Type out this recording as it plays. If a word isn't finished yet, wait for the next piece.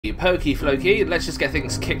Pokey Floki, let's just get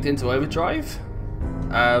things kicked into overdrive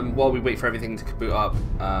while we wait for everything to boot up.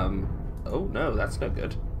 Oh no, that's no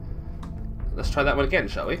good. Let's try that one again,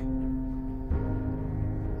 shall we?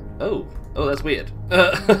 Oh, that's weird.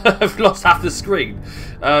 I've lost half the screen.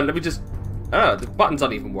 Let me just... the buttons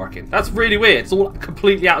aren't even working. That's really weird. It's all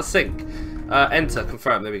completely out of sync. Enter,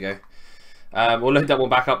 confirm, there we go. We'll load that one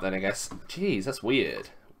back up then, I guess. Jeez, that's weird.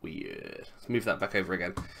 Let's move that back over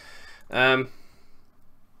again.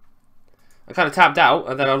 I kind of tabbed out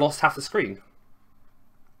and then I lost half the screen.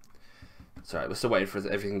 It's alright, we're still waiting for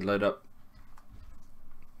everything to load up.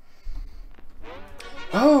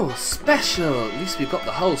 Oh, special! At least we've got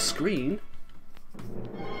the whole screen.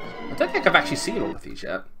 I don't think I've actually seen all of these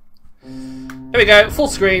yet. Here we go, full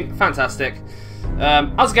screen, fantastic.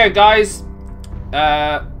 How's it going, guys?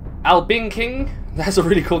 Albinking, that's a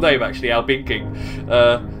really cool name actually, Albinking.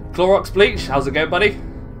 Clorox Bleach, how's it going, buddy?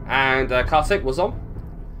 And Kartik was on.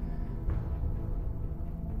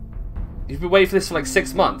 You've been waiting for this for like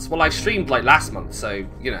 6 months. Well, I streamed like last month, so,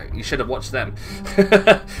 you know, you should have watched them.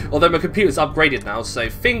 Although my computer's upgraded now, so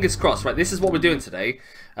fingers crossed. Right, this is what we're doing today.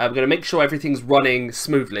 We're going to make sure everything's running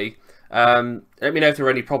smoothly. Let me know if there are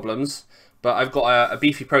any problems. But I've got a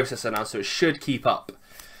beefy processor now, so it should keep up.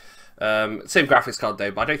 Same graphics card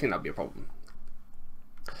though, but I don't think that'll be a problem.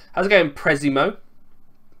 How's it going, Prezimo?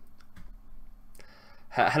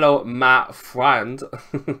 Hello, Matt Friend.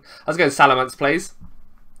 How's it going, Salamance Plays?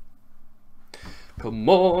 Come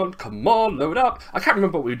on, load up. I can't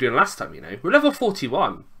remember what we were doing last time, you know. We're level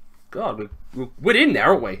 41. God, we're in there,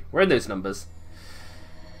 aren't we? We're in those numbers.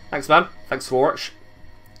 Thanks, man. Thanks, Clorox.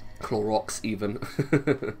 Clorox, even.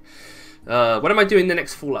 When am I doing the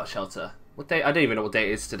next Fallout shelter? What day? I don't even know what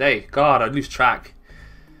day it is today. God, I lose track.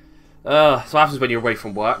 So what happens when you're away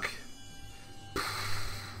from work?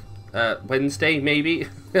 Wednesday, maybe?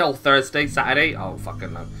 Or Thursday, Saturday? Oh,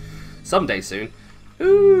 fucking no. Someday soon.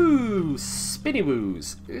 Ooh, spinny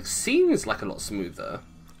woos. It seems like a lot smoother.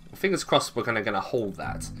 Fingers crossed we're gonna hold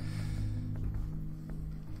that.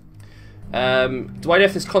 Do I know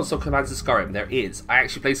if there's console commands in Skyrim? There is. I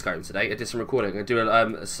actually played Skyrim today. I did some recording. I do a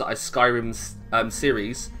Skyrim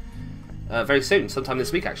series very soon, sometime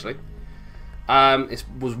this week actually. It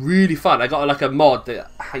was really fun. I got like a mod that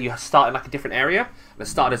you start in like a different area. And I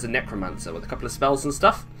started as a necromancer with a couple of spells and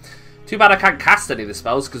stuff. Too bad I can't cast any of the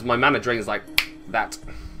spells because my mana drain is like that.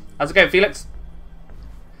 How's it going, Felix?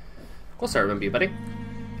 Of course I remember you, buddy.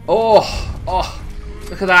 Oh,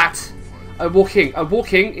 look at that. I'm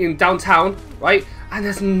walking in downtown, right? And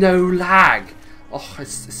there's no lag. Oh,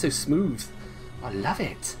 it's so smooth. I love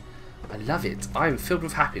it. I love it. I'm filled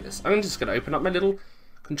with happiness. I'm just going to open up my little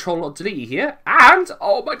Control-Alt-Delete here. And,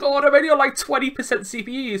 oh my god, I'm only on like 20% CPU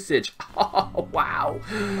usage. Oh, wow.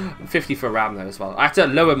 I'm 50 for RAM though as well. I have to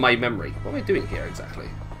lower my memory. What am I doing here exactly?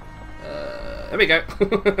 There we go.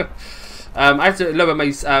 I have to lower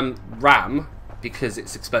my RAM because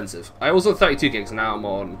it's expensive. I was on 32 gigs and now I'm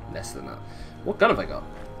on less than that. What gun have I got?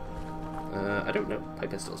 I don't know. Pipe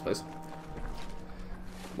pistol, I suppose.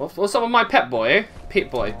 What's up with my pet boy, eh? Pet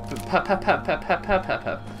boy.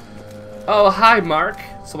 Pep. Oh, hi, Mark.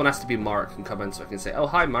 Someone has to be Mark and come in so I can say, oh,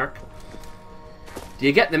 hi, Mark. Do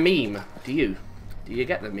you get the meme? Do you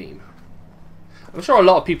get the meme? I'm sure a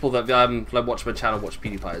lot of people that watch my channel watch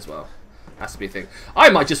PewDiePie as well. Has to be a thing. I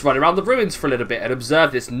might just run around the ruins for a little bit and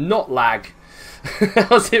observe this not lag.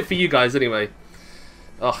 How's it for you guys anyway?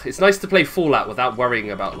 Oh, it's nice to play Fallout without worrying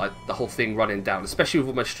about like the whole thing running down, especially with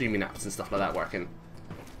all my streaming apps and stuff like that working.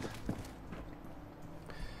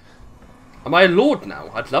 Am I a lord now?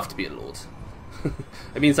 I'd love to be a lord.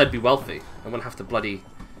 It means I'd be wealthy. I wouldn't have to bloody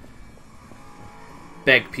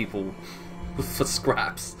beg people for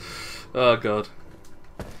scraps. Oh god.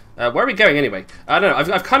 Where are we going anyway? I don't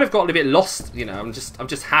know. I've kind of got a bit lost. You know, I'm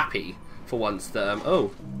just happy for once that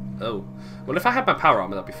oh. Well, if I had my power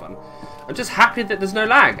armor, that'd be fun. I'm just happy that there's no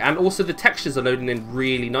lag, and also the textures are loading in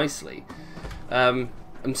really nicely. I'm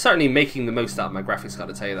certainly making the most out of my graphics card,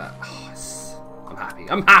 to tell you that. Oh, I'm happy.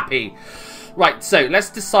 I'm happy. Right, so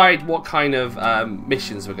let's decide what kind of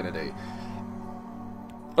missions we're gonna do.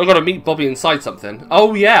 I've got to meet Bobby inside something.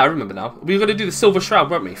 Oh yeah, I remember now. We were gonna do the Silver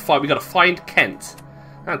Shroud, weren't we? We got to find Kent.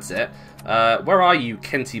 That's it. Where are you,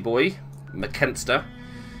 Kenty boy? McKenster.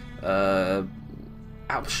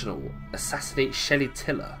 Optional. Assassinate Shelley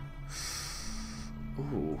Tiller.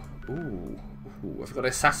 Ooh. I've got to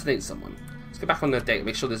assassinate someone. Let's go back on the date.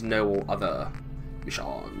 Make sure there's no other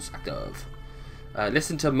missions active.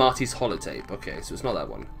 Listen to Marty's holotape. Okay, so it's not that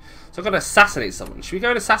one. So I've got to assassinate someone. Should we go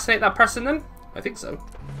and assassinate that person then? I think so.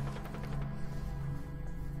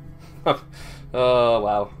 Oh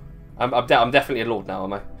wow. I'm definitely a lord now,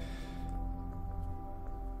 am I?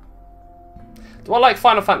 Do I like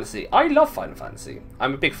Final Fantasy? I love Final Fantasy.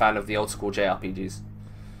 I'm a big fan of the old school JRPGs.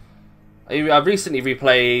 I recently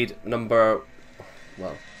replayed number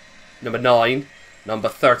 9, number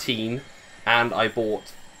 13, and I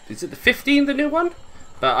bought, is it the 15, the new one?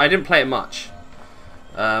 But I didn't play it much.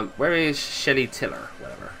 Where is Shelly Tiller?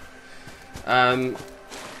 Whatever. I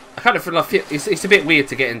kind of feel like it's a bit weird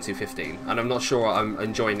to get into 15, and I'm not sure I'm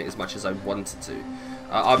enjoying it as much as I wanted to.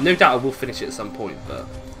 I've no doubt I will finish it at some point, but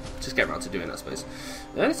just get around to doing it, I suppose.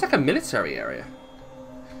 It's like a military area.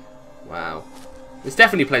 Wow. This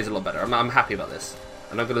definitely plays a lot better. I'm happy about this.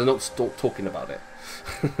 And I'm going to not stop talking about it.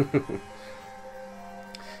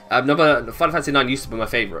 Final Fantasy 9 used to be my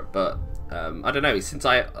favourite, but I don't know. Since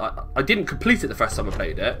I didn't complete it the first time I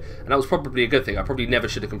played it, and that was probably a good thing. I probably never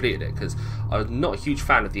should have completed it, because I was not a huge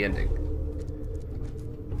fan of the ending.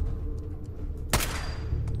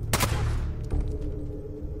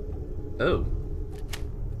 Oh.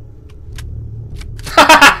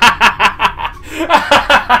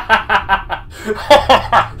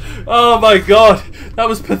 Oh my god, that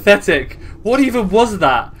was pathetic. What even was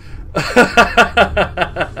that?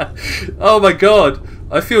 Oh my god,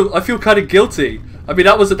 I feel kind of guilty. I mean,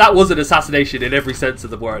 that was an assassination in every sense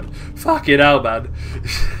of the word. Fucking hell, man.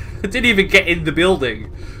 I didn't even get in the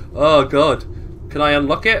building. Oh god, can I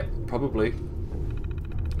unlock it? Probably.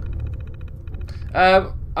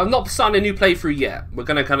 I'm not starting a new playthrough yet. We're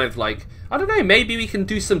gonna kind of like, I don't know, maybe we can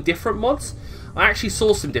do some different mods. I actually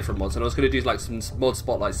saw some different mods, and I was going to do like some mod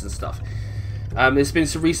spotlights and stuff. There's been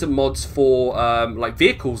some recent mods for like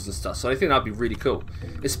vehicles and stuff, so I think that'd be really cool,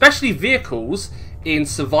 especially vehicles in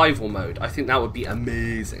survival mode. I think that would be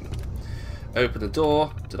amazing. Open the door.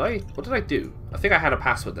 What did I do? I think I had a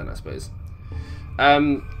password then, I suppose.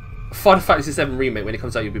 Final Fantasy 7 remake, when it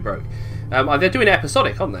comes out, you'll be broke. They're doing it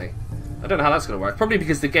episodic, aren't they? I don't know how that's going to work. Probably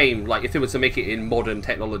because the game, like, if they were to make it in modern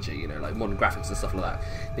technology, you know, like modern graphics and stuff like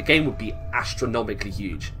that, the game would be astronomically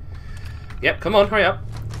huge. Yep, come on, hurry up.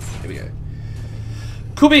 Here we go.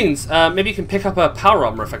 Cool beans. Maybe you can pick up a power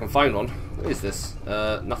armor if I can find one. What is this?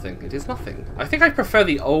 Nothing. It is nothing. I think I prefer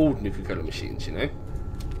the old nuka-world machines, you know?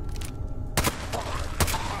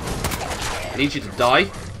 I need you to die.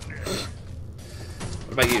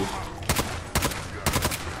 What about you?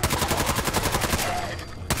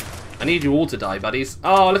 I need you all to die, buddies.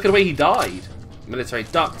 Oh, look at the way he died. Military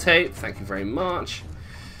duct tape. Thank you very much.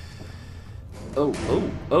 Oh, oh,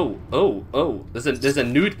 oh, oh, oh. There's a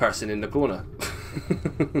nude person in the corner.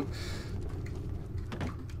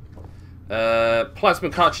 Plasma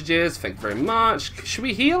cartridges. Thank you very much. Should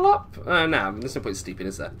we heal up? No, there's no point in sleeping,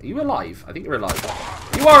 is there? Are you alive? I think you're alive.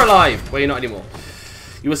 You are alive! Well, you're not anymore.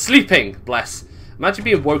 You were sleeping, bless. Imagine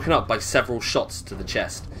being woken up by several shots to the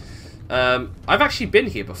chest. I've actually been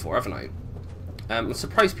here before, haven't I? I'm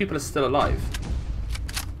surprised people are still alive.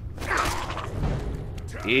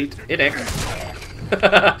 Eat it.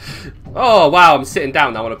 Oh, wow, I'm sitting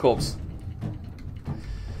down now on a corpse.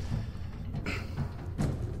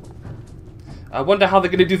 I wonder how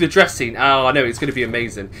they're going to do the dress scene. Oh, I know, it's going to be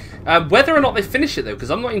amazing. Whether or not they finish it, though,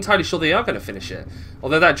 because I'm not entirely sure they are going to finish it.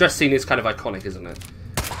 Although that dress scene is kind of iconic, isn't it?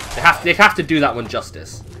 They have to do that one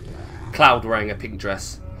justice. Cloud wearing a pink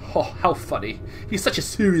dress. Oh, how funny. He's such a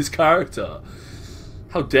serious character.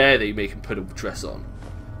 How dare they make him put a dress on.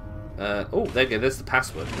 Oh, there you go. There's the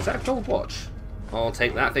password. Is that a gold watch? I'll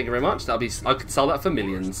take that. Thank you very much. I could sell that for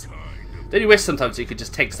millions. Don't you wish sometimes you could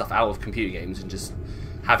just take stuff out of computer games and just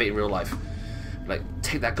have it in real life? Like,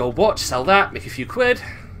 take that gold watch, sell that, make a few quid,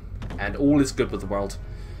 and all is good with the world.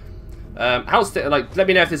 Like, let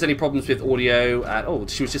me know if there's any problems with audio. Oh,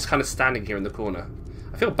 she was just kind of standing here in the corner.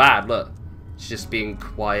 I feel bad, look. She's just being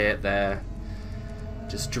quiet there.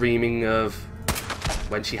 Just dreaming of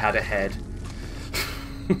when she had a head.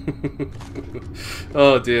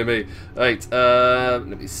 Oh dear me. Right, let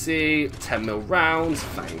me see. 10mm rounds,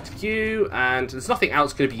 thank you. And there's nothing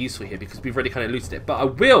else going to be useful here because we've already kind of looted it. But I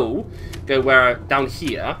will go down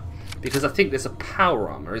here because I think there's a power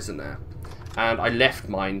armor, isn't there? And I left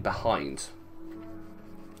mine behind.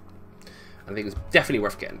 I think it's definitely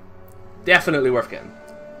worth getting. Definitely worth getting.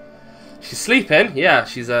 She's sleeping. Yeah,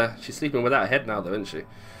 she's sleeping without a head now, though, isn't she?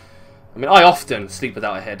 I mean, I often sleep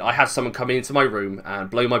without a head. I have someone come into my room and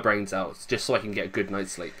blow my brains out just so I can get a good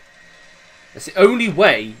night's sleep. It's the only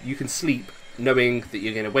way you can sleep knowing that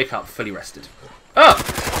you're going to wake up fully rested. Oh!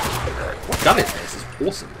 What gun is this? It's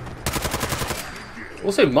awesome.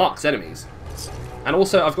 Also marks enemies. And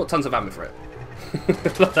also, I've got tons of ammo for it.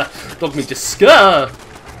 Look at that. Dogmeat just scare!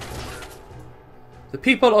 The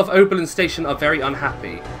people of Oberlin Station are very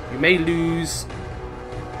unhappy. You may lose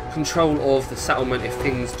control of the settlement if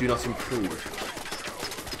things do not improve.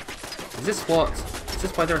 Is this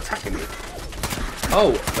why they're attacking me?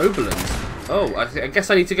 Oh, Oberlin. Oh, I guess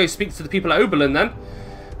I need to go speak to the people at Oberlin then,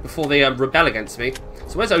 before they rebel against me.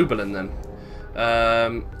 So where's Oberlin then?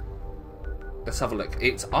 Let's have a look.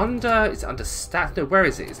 It's under stat. No, where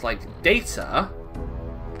is it? It's like data.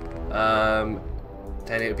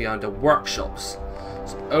 Then it would be under workshops.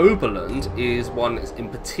 So Oberland is one that's in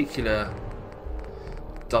particular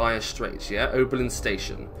dire straits. Yeah, Oberlin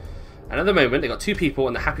Station. And at the moment, they've got 2 people,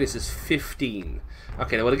 and the happiness is 15.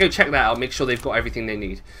 Okay, well, go check that out. Make sure they've got everything they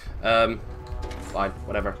need. Fine,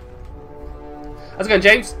 whatever. How's it going,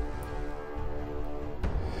 James?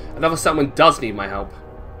 Another someone does need my help.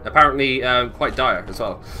 Apparently, quite dire as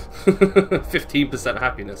well. 15%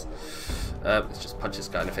 happiness. Let's just punch this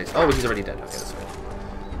guy in the face. Oh, he's already dead. Okay, that's fine.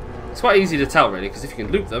 It's quite easy to tell, really, because if you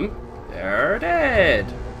can loop them, they're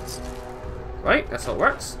dead. Right? That's how it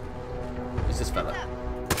works. Who's this fella?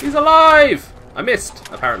 He's alive! I missed,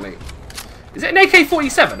 apparently. Is it an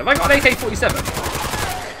AK-47? Have I got an AK-47?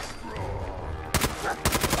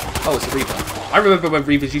 Oh, it's a Reaver. I remember when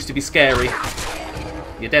Reavers used to be scary.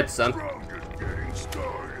 You're dead, son.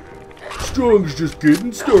 Strong's just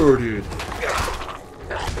getting started.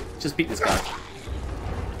 Just beat this guy.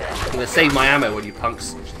 I'm gonna save my ammo on you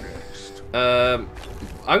punks. I'm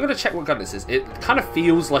gonna check what gun this is. It kind of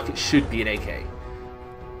feels like it should be an AK.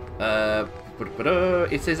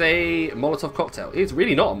 It is a Molotov cocktail. It's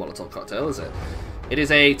really not a Molotov cocktail, is it? It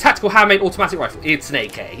is a tactical handmade automatic rifle. It's an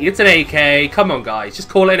AK. It's an AK. Come on, guys. Just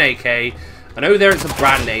call it an AK. I know there it's a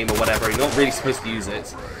brand name or whatever. You're not really supposed to use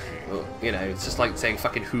it. Well, you know, it's just like saying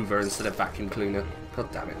fucking Hoover instead of vacuum cleaner. God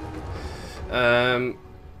damn it.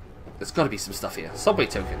 There's got to be some stuff here. Subway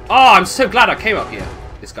token. Oh, I'm so glad I came up here.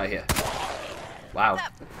 This guy here. Wow.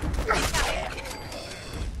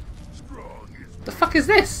 The fuck is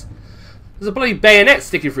this? There's a bloody bayonet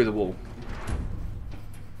sticking through the wall.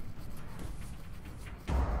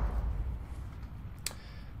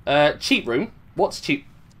 Cheat room. What's cheat?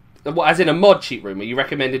 What, as in a mod cheat room? Are you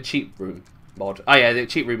recommended cheat room mod? Oh yeah, the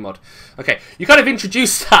cheat room mod. Okay, you kind of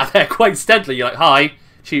introduced that there quite steadily. You're like, hi,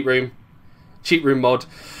 cheat room mod.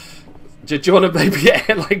 Do you want to maybe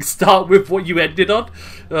like start with what you ended on?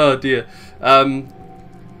 Oh dear. I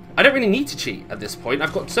don't really need to cheat at this point.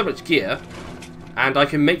 I've got so much gear, and I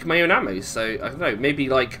can make my own ammo. So I don't know. Maybe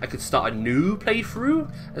like I could start a new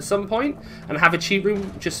playthrough at some point and have a cheat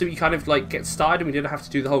room just so we kind of like get started and we didn't have to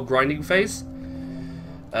do the whole grinding phase.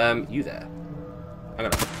 You there? I'm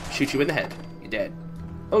gonna shoot you in the head. You're dead.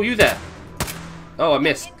 Oh, you there? Oh, I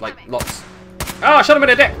missed like lots. Oh, I shot him in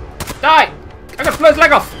the dick. Die! I'm gonna blow his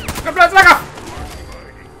leg off. I'm gonna blow his leg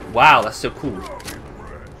off. Wow, that's so cool.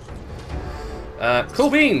 Cool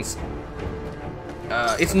beans.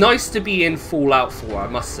 It's nice to be in Fallout 4, I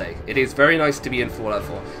must say. It is very nice to be in Fallout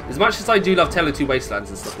 4. As much as I do love Tele2 Wastelands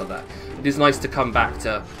and stuff like that, it is nice to come back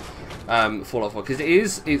to Fallout 4 because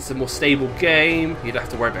it's a more stable game. You don't have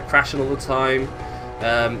to worry about crashing all the time.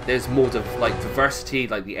 There's more like diversity,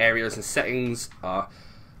 like the areas and settings are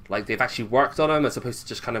like they've actually worked on them as opposed to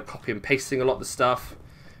just kind of copy and pasting a lot of the stuff.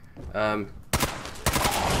 I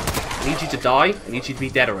need you to die. I need you to be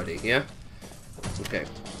dead already. Yeah. Okay.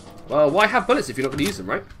 Well, why have bullets if you're not going to use them,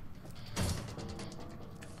 right?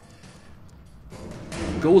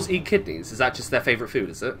 Ghouls eat kidneys. Is that just their favourite food,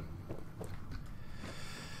 is it?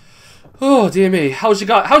 Oh, dear me. How's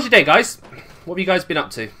your day, guys? What have you guys been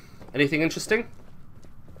up to? Anything interesting?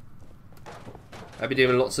 I've been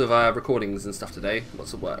doing lots of recordings and stuff today.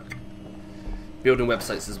 Lots of work. Building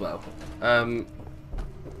websites as well. I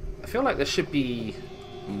feel like there should be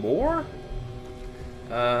more.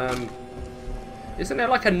 Isn't there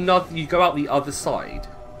like another... You go out the other side,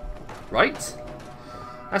 right?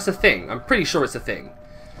 That's a thing. I'm pretty sure it's a thing.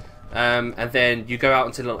 And then you go out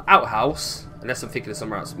into a little outhouse. Unless I'm thinking of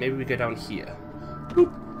somewhere else. Maybe we go down here.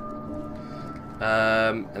 Boop.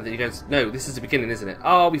 And then you go... No, this is the beginning, isn't it?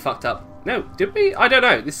 Oh, we fucked up. No, did we? I don't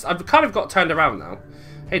know. I've kind of got turned around now.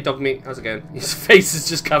 Hey, Dogmeat. How's it going? His face is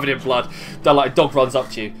just covered in blood. Like a dog runs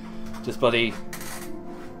up to you. Just bloody...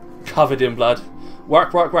 covered in blood.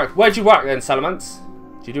 Work. Where'd you work then, Salamance?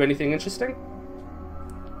 Do you do anything interesting?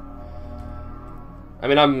 I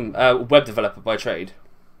mean, I'm a web developer by trade.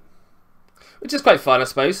 Which is quite fun, I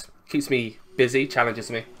suppose. Keeps me busy, challenges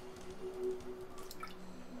me.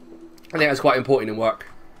 I think that's quite important in work.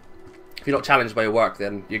 If you're not challenged by your work,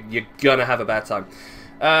 then you're gonna have a bad time.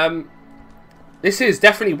 This is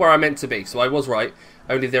definitely where I'm meant to be, so I was right.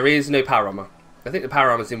 Only there is no power armor. I think the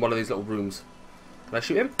power armor is in one of these little rooms. Can I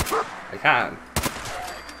shoot him? I can.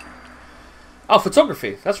 Oh,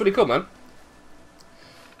 photography. That's really cool, man.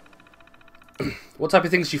 What type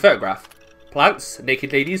of things do you photograph? Plants?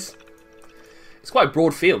 Naked ladies? It's quite a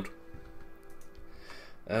broad field.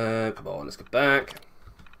 Come on, let's get back.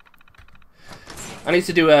 I need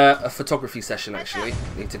to do a photography session actually.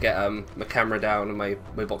 I need to get my camera down and my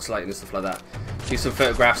box lighting and stuff like that. Do some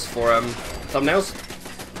photographs for thumbnails.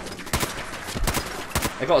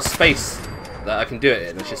 I got a space that I can do it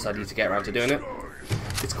in, it's just I need to get around to doing it.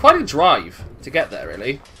 It's quite a drive to get there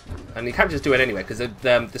really. And you can't just do it anyway because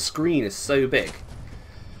the screen is so big.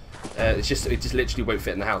 It just literally won't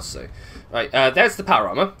fit in the house. So, right, there's the power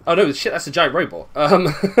armor. Oh no, shit, that's a giant robot. Do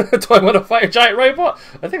I want to fight a giant robot?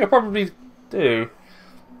 I think I probably do.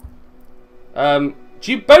 Do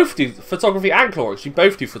you both do photography and Clorox? You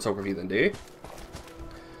both do photography then, do you?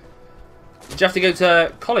 Did you have to go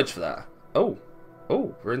to college for that? Oh,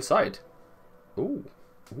 we're inside. Oh,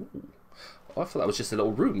 I thought that was just a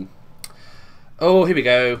little room. Oh, here we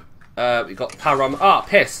go. We got power armor. Ah,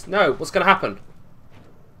 piss! No, what's gonna happen?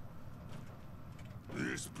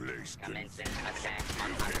 This place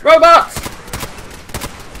Robots!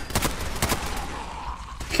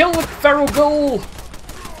 Kill the feral ghoul!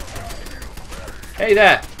 Hey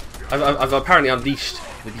there! I've apparently unleashed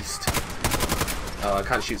the beast. Oh, I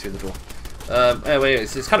can't shoot through the door. Oh wait,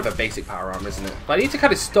 it's kind of a basic power armor, isn't it? But I need to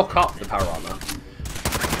kind of stock up the power armor.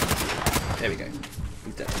 There we go.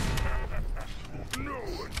 He's dead. no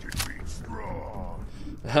one can be strong.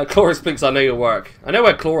 Clorox Bleach, I know your work. I know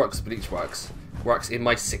where Clorox Bleach works. Works in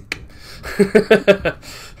my sink.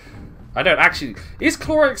 I don't actually... Is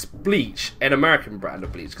Clorox Bleach an American brand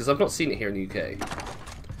of bleach? Because I've not seen it here in the UK.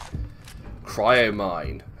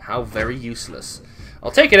 Cryomine. How very useless.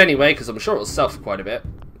 I'll take it anyway, because I'm sure it'll sell for quite a bit.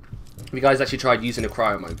 Have you guys actually tried using a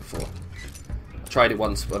cryomine before? I tried it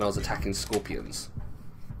once when I was attacking scorpions.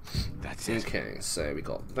 That's it. Okay, so we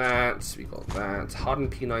got that. We got that.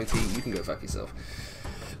 Hardened P90. You can go fuck yourself.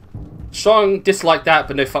 Strong, dislike that,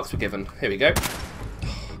 but no fucks were given. Here we go.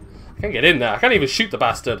 I can't get in there. I can't even shoot the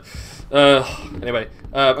bastard. Anyway,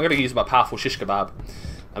 I'm going to use my powerful shish kebab,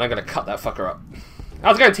 and I'm going to cut that fucker up.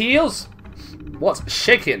 How's it going, T-Eels? What's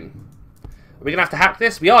shaking? Are we going to have to hack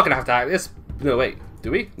this? We are going to have to hack this. No, wait.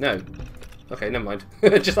 Do we? No. Okay, never mind.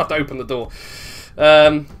 Just have to open the door.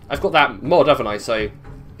 I've got that mod, haven't I? So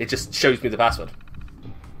it just shows me the password.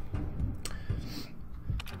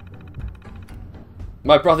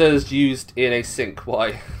 My brother's used in a sink.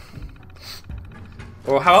 Why?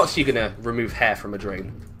 Or how else are you gonna remove hair from a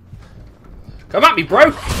drain? Come at me, bro!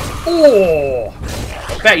 Oh!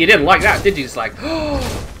 I bet you didn't like that, did you? It's like, oh,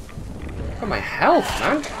 my health,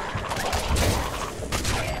 man.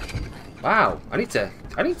 Wow, I need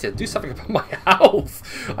to do something about my health.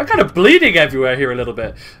 I'm kind of bleeding everywhere here a little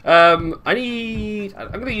bit. I'm gonna use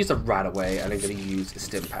a Radaway and I'm gonna use a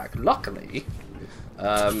stim pack. Luckily,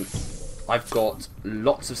 I've got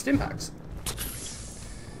lots of stim packs.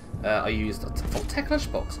 I used a vault-tec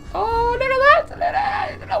lunchbox. Oh, look at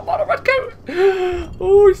that! A little mono red coat.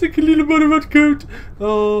 Oh, it's like a little mono red coat.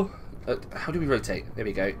 Oh, how do we rotate? There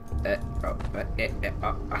we go.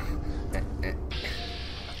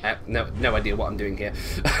 No idea what I'm doing here.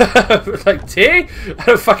 Like tea? I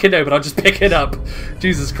don't fucking know, but I'll just pick it up.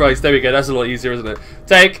 Jesus Christ! There we go. That's a lot easier, isn't it?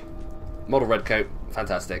 Take model red coat.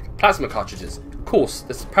 Fantastic. Plasma cartridges. Of course,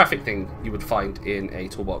 that's the perfect thing you would find in a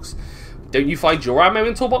toolbox. Don't you find your ammo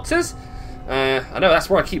in toolboxes? I know that's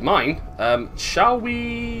where I keep mine. Shall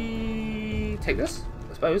we take this?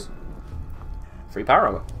 I suppose. Free power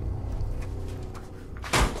armor.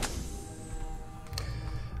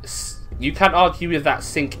 You can't argue with that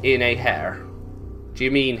sink in a hair. Do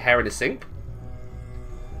you mean hair in a sink?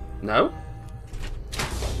 No?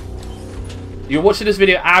 You're watching this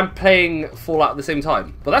video and playing Fallout at the same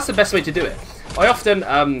time. Well, that's the best way to do it. I often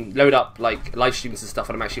load up like live streams and stuff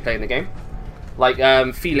when I'm actually playing the game. Like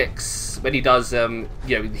Felix, when he does, you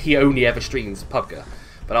know, he only ever streams PUBG,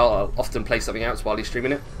 but I'll often play something else while he's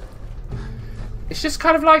streaming it. It's just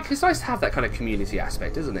kind of like, it's nice to have that kind of community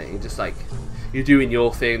aspect, isn't it? You're just like, you're doing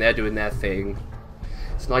your thing, they're doing their thing.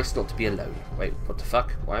 It's nice not to be alone. Wait, what the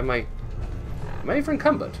fuck? Why am I over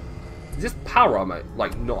encumbered? Is this power armor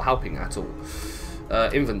like not helping at all?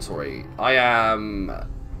 Inventory. I am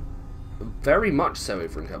very much so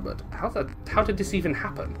over encumbered. How did this even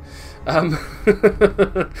happen?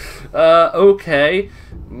 Okay.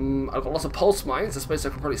 I've got lots of pulse mines. I suppose I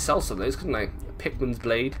could probably sell some of those, couldn't I? Pickman's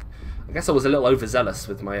blade. I guess I was a little overzealous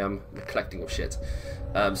with my collecting of shit.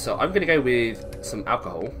 So I'm going to go with some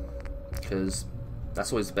alcohol, because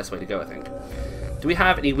that's always the best way to go, I think. Do we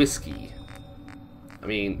have any whiskey? I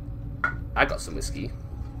mean, I got some whiskey.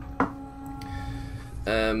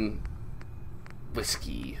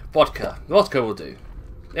 Whiskey. Vodka. Vodka will do.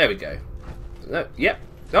 There we go. Yep.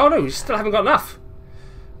 Oh no, we still haven't got enough.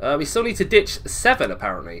 We still need to ditch 7,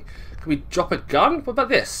 apparently. Can we drop a gun? What about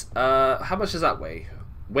this? How much does that weigh?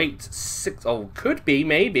 weight 6. Oh, could be,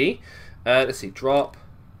 maybe. Let's see, drop.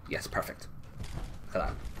 Yes, perfect. Look at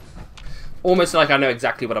that. Almost like I know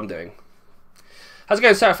exactly what I'm doing. How's it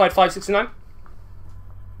going, Certified 569?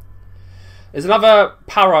 There's another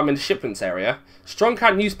power armor in the shipments area. Strong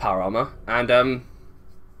can't use power armor, and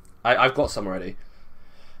I've got some already.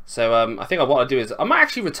 So I think what I'll do is I might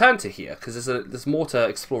actually return to here because there's more to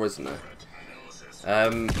explore, isn't there?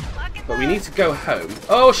 But we need to go home.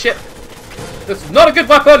 Oh shit! This is not a good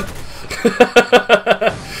weapon.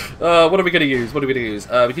 What are we going to use? What are we going to use?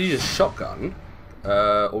 We could use a shotgun,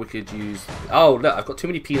 or we could use. Oh look, I've got too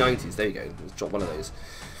many P90s. There you go. Let's drop one of those.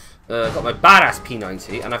 I've got my badass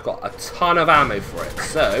P90, and I've got a ton of ammo for it.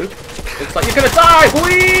 So looks like you're going to die,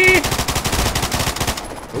 boy!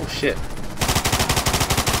 Oh shit!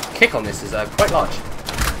 Kick on this is quite large.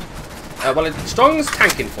 Well, Strong's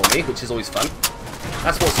tanking for me, which is always fun.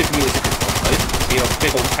 That's what super mutants are good for, I suppose. You know,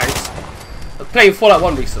 big old tanks. I was playing Fallout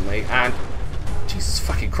 1 recently, and Jesus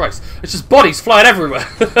fucking Christ, it's just bodies flying everywhere.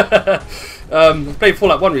 I was playing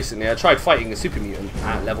Fallout 1 recently. I tried fighting a super mutant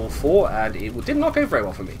at level 4, and it did not go very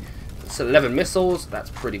well for me. It's 11 missiles. That's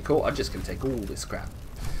pretty cool. I'm just gonna take all this crap.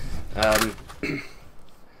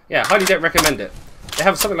 Yeah, highly don't recommend it. They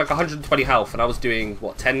have something like 120 health, and I was doing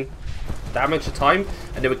what 10 damage a time,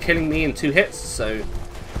 and they were killing me in 2 hits. So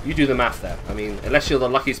you do the math there. I mean, unless you're the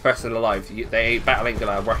luckiest person alive, battle ain't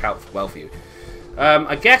gonna work out well for you.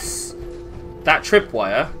 I guess that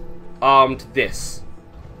tripwire armed this.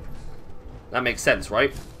 That makes sense,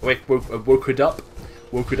 right? Woke it up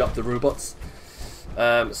the robots.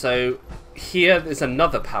 So here there's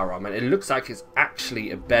another power armor, and it looks like it's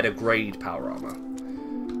actually a better grade power armor.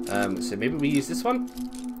 So maybe we use this one.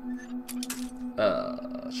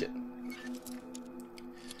 Shit.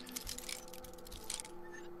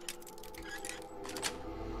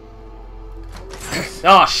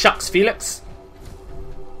 Ah, shucks, Felix.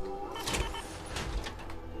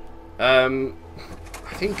 I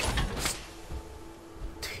think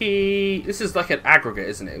this is like an aggregate,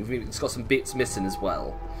 isn't it? It's got some bits missing as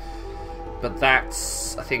well. But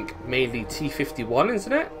that's, I think, mainly T51,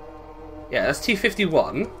 isn't it? Yeah, that's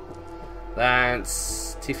T51.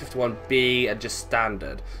 That's T51B and just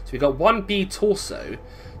standard. So we've got 1B torso.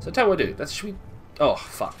 So tell you what I'll do. Should we... Oh,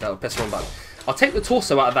 fuck. That'll press the wrong button. I'll take the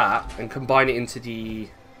torso out of that and combine it into the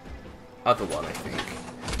other one, I think.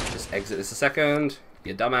 Just exit this a second.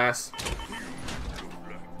 You dumbass.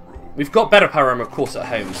 We've got better power armor, of course, at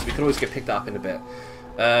home, so we can always get picked up in a bit.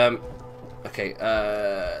 Okay,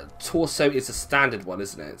 torso is a standard one,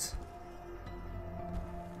 isn't it?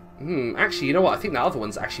 Actually, you know what? I think that other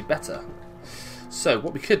one's actually better. So,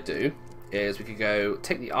 what we could do is we could go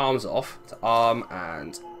take the arms off to arm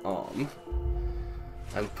and arm.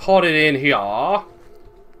 And put it in here. Arm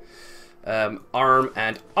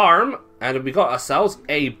and arm. And we got ourselves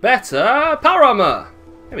a better power armor.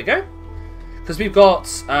 There we go. Because we got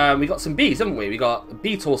some Bs, haven't we? We got a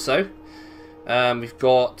B torso. We've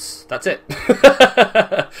got... That's it.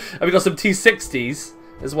 And we got some T60s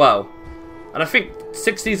as well. And I think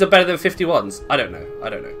 60s are better than 51s. I don't know.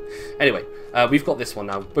 Anyway, we've got this one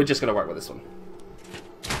now. We're just going to work with this one.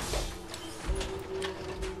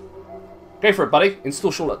 Go for it, buddy.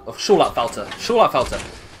 Install Shortcut filter.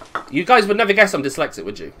 You guys would never guess I'm dyslexic,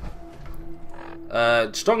 would you?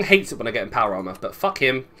 Strong hates it when I get in power armor, but fuck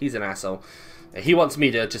him. He's an asshole. He wants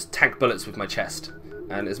me to just tank bullets with my chest.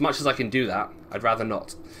 And as much as I can do that, I'd rather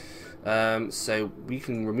not. So we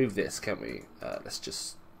can remove this, can't we? Let's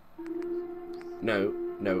just... No.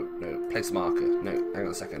 Place marker. No, hang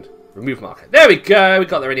on a second. Remove marker. There we go. We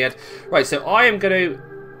got there in the end. Right, so I am going to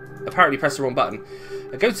apparently press the wrong button.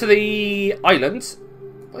 I go to the island.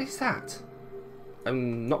 What is that?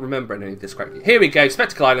 I'm not remembering any of this correctly. Here we go.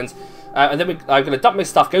 Spectacle Islands. And then I'm going to dump my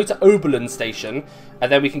stuff, go to Oberlin Station,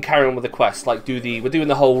 and then we can carry on with the quest. Like, we're doing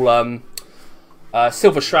the whole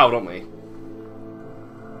Silver Shroud, aren't we?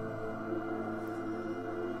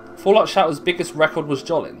 Fallout Shelter's biggest record was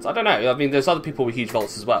Jollins. I don't know. I mean, there's other people with huge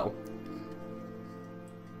vaults as well.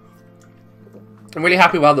 I'm really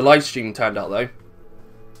happy with how the live stream turned out, though.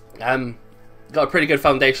 Got a pretty good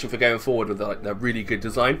foundation for going forward with the really good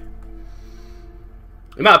design.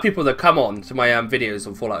 The amount of people that come on to my videos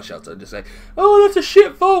on Fallout Shelter and just say, "Oh, that's a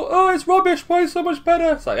shit vault. Oh, it's rubbish. Mine's so much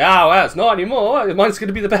better." It's like, oh, well, it's not anymore. Mine's going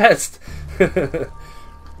to be the best.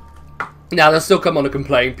 Now, they'll still come on and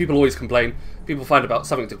complain. People always complain. People find about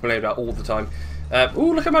something to complain about all the time.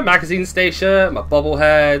 Ooh, look at my magazine station, my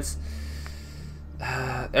bobbleheads.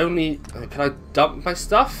 Can I dump my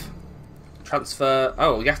stuff? Transfer.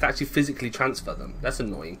 Oh, you have to actually physically transfer them. That's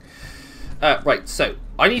annoying. Right, so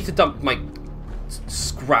I need to dump my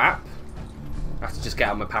scrap. I have to just get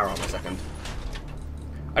out my power armor a second.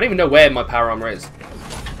 I don't even know where my power armor is.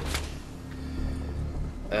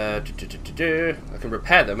 I can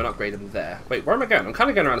repair them and upgrade them there. Wait, where am I going? I'm kind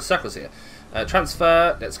of going around in circles here.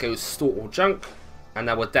 Transfer. Let's go store all junk. And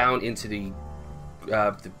now we're down into the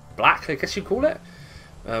black, I guess you call it.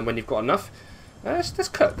 When you've got enough. Let's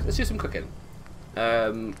cook. Let's do some cooking.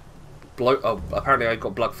 Oh, apparently I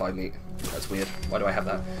got blood-fried meat. That's weird. Why do I have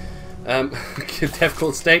that? Dev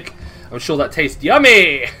called steak. I'm sure that tastes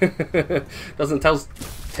yummy. Doesn't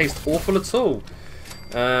taste awful at all.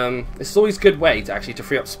 It's always a good way to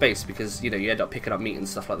free up space because you end up picking up meat and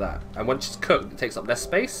stuff like that. And once it's cooked, it takes up less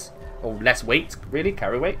space or less weight, really,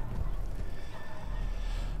 carry weight.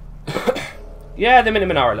 Yeah, the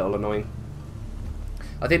Minutemen are a little annoying.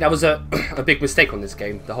 I think that was a big mistake on this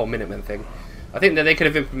game, the whole Minutemen thing. I think that they could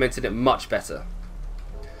have implemented it much better,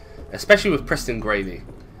 especially with Preston Gravy.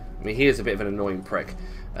 I mean, he is a bit of an annoying prick.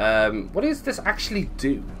 What does this actually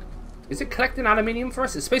do? Is it collecting aluminium for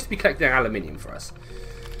us? It's supposed to be collecting aluminium for us.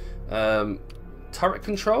 Turret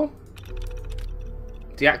control.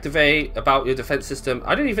 Deactivate about your defense system.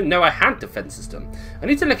 I didn't even know I had defense system. I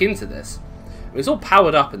need to look into this. I mean, it's all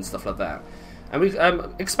powered up and stuff like that. And we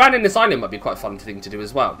expanding this island might be quite a fun thing to do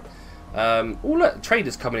as well. Oh look,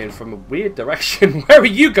 traders coming in from a weird direction. Where are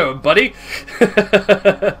you going, buddy?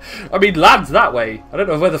 I mean, land's that way. I don't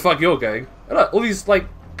know where the fuck you're going. Oh, look, all these like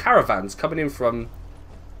caravans coming in from.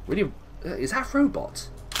 Really, is that a robot?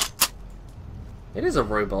 It is a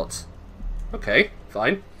robot. Okay,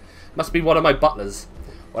 fine. Must be one of my butlers.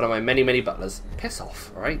 One of my many butlers. Piss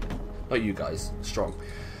off, alright? Not you guys. Strong.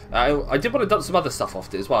 I did want to dump some other stuff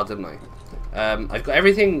off it as well, didn't I? I've got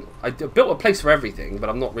everything. I built a place for everything, but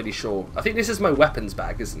I'm not really sure. I think this is my weapons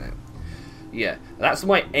bag, isn't it? Yeah, that's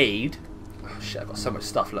my aid. Oh shit, I've got so much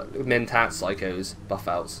stuff. Look, mentats, psychos, buff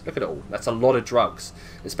outs. Look at it all. That's a lot of drugs,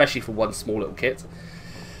 especially for one small little kit.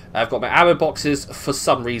 I've got my ammo boxes for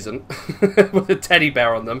some reason with a teddy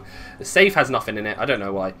bear on them. The safe has nothing in it. I don't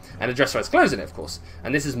know why. And the dresser has clothes in it, of course.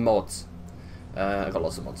 And this is mods. I've got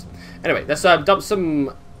lots of mods. Anyway, let's dump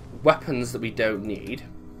some weapons that we don't need.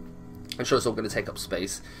 I'm sure it's all going to take up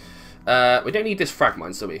space. We don't need this frag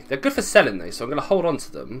mines, do we? They're good for selling, though, so I'm going to hold on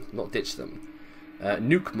to them, not ditch them.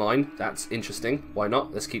 Nuke mine, that's interesting. Why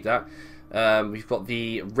not? Let's keep that. We've got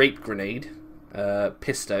the rape grenade.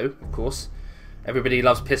 Pisto, of course. Everybody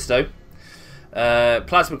loves Pisto.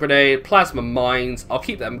 Plasma grenade, plasma mines. I'll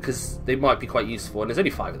keep them because they might be quite useful, and there's only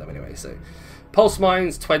 5 of them anyway, so... Pulse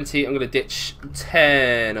mines, 20. I'm going to ditch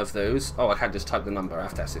 10 of those. Oh, I can't just type the number. I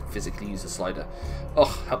have to actually physically use the slider. Oh,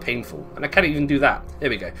 how painful. And I can't even do that. There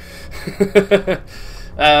we go.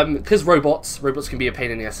 Because robots can be a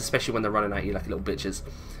pain in the ass, especially when they're running at you like little bitches.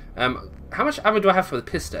 How much ammo do I have for the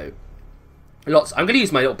Pisto? Lots. I'm going to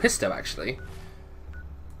use my little Pisto, actually.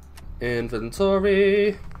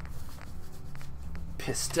 Inventory.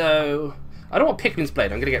 Pisto. I don't want Pikmin's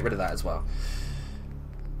blade. I'm going to get rid of that as well.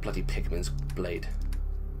 Bloody Pikmin's blade.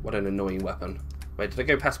 What an annoying weapon. Wait, did I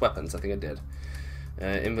go past weapons? I think I did.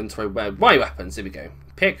 Inventory, my weapons, here we go.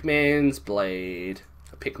 Pikmin's blade.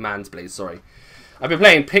 Pikman's blade, sorry. I've been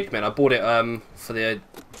playing Pikmin. I bought it for the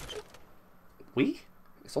Wii?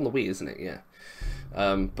 It's on the Wii, isn't it? Yeah.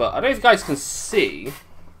 But I don't know if you guys can see.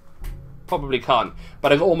 Probably can't.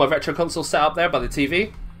 But I've got all my retro consoles set up there by the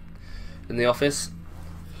TV in the office.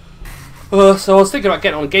 So I was thinking about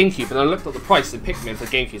getting on a GameCube, and I looked at the price in Pikmin for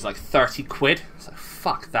the GameCube. It's like 30 quid. It's like,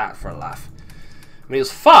 fuck that for a laugh. I mean, it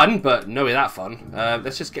was fun, but no way that fun.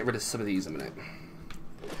 Let's just get rid of some of these in a minute.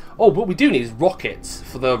 Oh, what we do need is rockets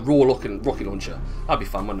for the raw rocket launcher. That'd be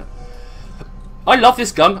fun, wouldn't it? I love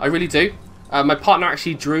this gun, I really do. My partner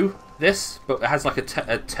actually drew this, but it has like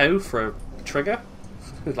a toe for a trigger.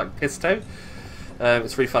 It's like Pisto.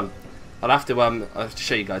 It's really fun. I'll have to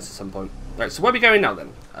show you guys at some point. Right, so where are we going now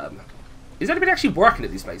then? Is anybody actually working at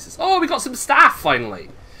these places? Oh, we got some staff finally.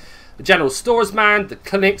 The general stores man, the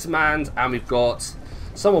clinics man, and we've got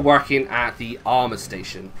someone working at the armor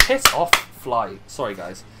station. Piss off, fly. Sorry,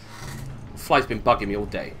 guys. Fly's been bugging me all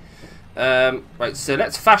day. Right, so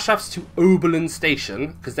let's fast travel to Oberlin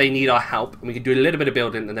Station because they need our help, and we can do a little bit of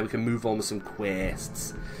building, and then we can move on with some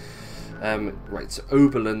quests. Right, so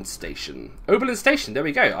Oberlin Station. Oberlin Station, there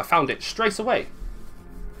we go. I found it straight away.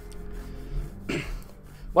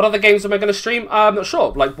 What other games am I going to stream? I'm not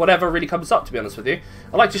sure. Like, whatever really comes up, to be honest with you.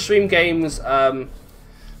 I like to stream games that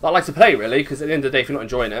I like to play, really, because at the end of the day, if you're not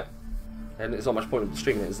enjoying it, then there's not much point in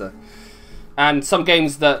streaming it, is there? And some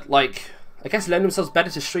games that, like, I guess lend themselves better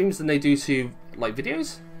to streams than they do to, like,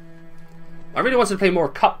 videos. I really wanted to play more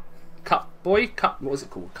what was it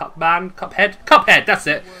called? Cuphead, that's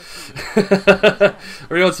it. I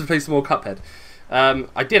really wanted to play some more Cuphead.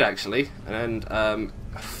 I did, actually, and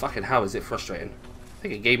fucking hell, is it frustrating.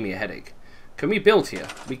 think it gave me a headache. Can we build here?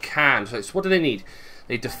 We can. So what do they need?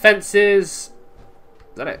 They need defenses. Is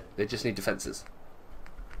that it? They just need defenses.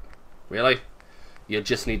 Really? You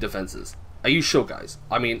just need defenses. Are you sure, guys?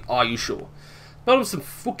 I mean, are you sure? Build them some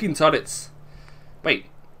fucking turrets. Wait.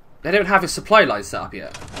 They don't have a supply line set up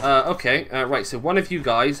yet. Okay. Right, so one of you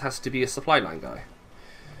guys has to be a supply line guy.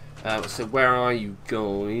 So where are you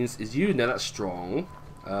guys? Is you? No, that's strong.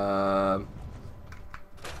 Some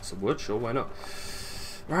wood? Sure, why not?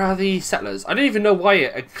 Where are the settlers? I don't even know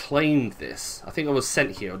why I claimed this. I think I was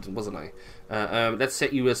sent here, wasn't I? Let's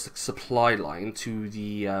set you as a supply line to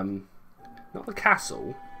the, not the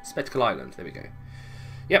castle, Spectacle Island. There we go.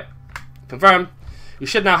 Yep. Confirm. You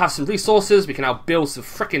should now have some resources. We can now build some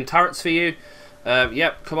frickin' turrets for you.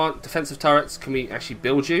 Yep, come on. Defensive turrets. Can we actually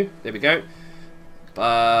build you? There we go.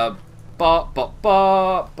 That'll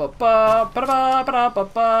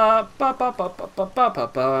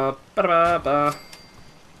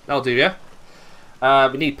do, yeah?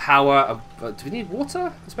 We need power. Do we need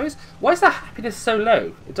water, I suppose? Why is that happiness so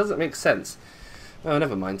low? It doesn't make sense. Oh,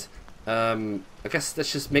 never mind. I guess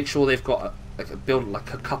let's just make sure they've got build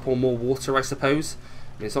like a couple more water, I suppose.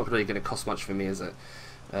 I mean, it's not really going to cost much for me, is it?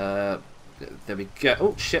 There we go.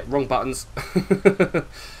 Oh shit, wrong buttons.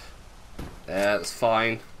 That's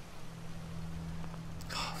fine.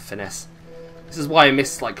 Oh, finesse. This is why I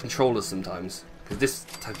miss like controllers sometimes, because this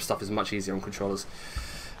type of stuff is much easier on controllers.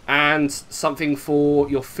 And something for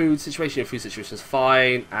your food situation. Your food situation is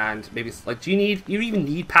fine. And maybe it's like, do you even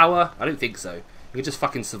need power? I don't think so. You can just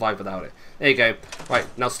fucking survive without it. There you go. Right,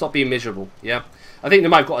 now stop being miserable. Yeah, I think they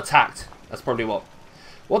might have got attacked. That's probably what.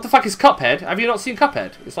 What the fuck is Cuphead? Have you not seen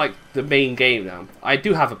Cuphead? It's like the main game now. I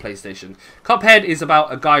do have a PlayStation. Cuphead is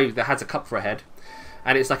about a guy that has a cup for a head,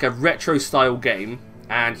 and it's like a retro style game,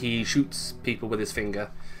 and he shoots people with his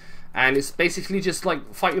finger, and it's basically just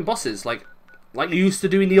like fighting bosses, like you used to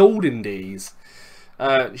do in the olden days.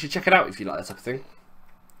 You should check it out if you like that type of thing.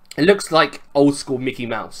 It looks like old school Mickey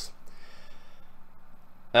Mouse.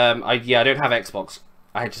 I don't have Xbox.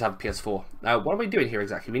 I just have a PS4. Now, what are we doing here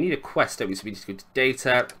exactly? We need a quest, don't we? So we need to go to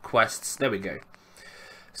data, quests. There we go.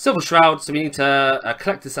 Silver Shroud. So we need to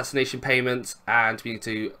collect assassination payments, and we need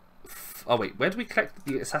to. Oh wait, where do we collect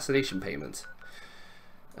the assassination payment?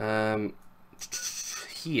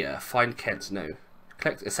 Here, find Kent. No,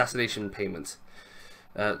 collect assassination payment.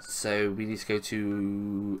 So we need to go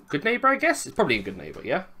to Good Neighbor, I guess. It's probably a Good Neighbor,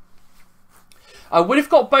 yeah. I would have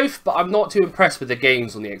got both, but I'm not too impressed with the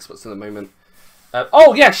games on the Xbox at the moment.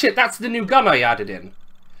 Oh yeah, shit, that's the new gun I added in.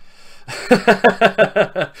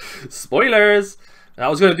 Spoilers! I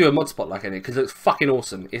was going to do a mod spot like in it, because it's fucking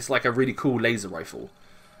awesome. It's like a really cool laser rifle.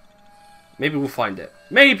 Maybe we'll find it.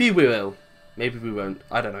 Maybe we will. Maybe we won't.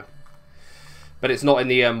 I don't know. But it's not in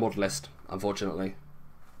the mod list, unfortunately.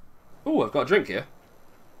 Oh, I've got a drink here.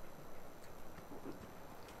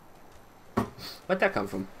 Where'd that come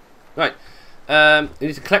from? Right. We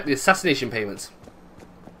need to collect the assassination payments.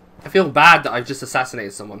 I feel bad that I've just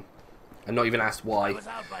assassinated someone and not even asked why.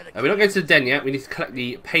 We're not going to the den yet. We need to collect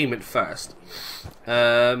the payment first.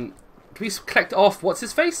 Can we collect off what's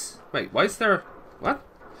his face? Wait, why is there... What?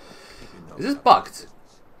 Is this bugged?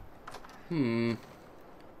 I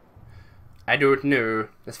don't know.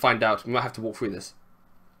 Let's find out. We might have to walk through this.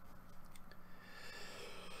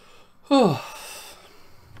 Oh.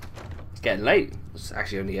 It's getting late. It's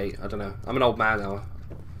actually only 8. I don't know. I'm an old man now.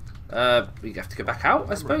 We have to go back out,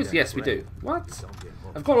 I suppose? Yes, we do. What?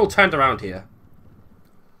 I've got it all turned around here.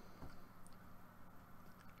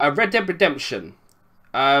 Red Dead Redemption.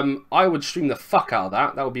 I would stream the fuck out of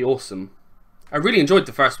that. That would be awesome. I really enjoyed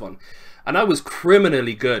the first one. And I was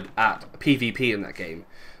criminally good at PvP in that game.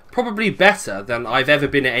 Probably better than I've ever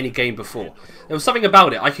been at any game before. There was something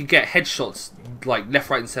about it. I could get headshots like left,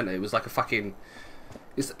 right and centre. It was like a fucking...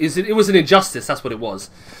 It was an injustice, that's what it was.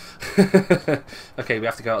 Okay, we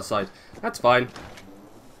have to go outside. That's fine.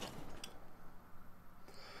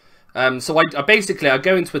 So I basically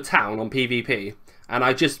go into a town on PvP and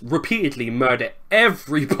I just repeatedly murder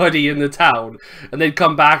everybody in the town, and they'd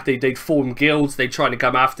come back, they'd form guilds, they'd try to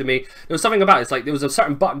come after me. There was something about it, it's like there was a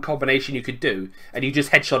certain button combination you could do and you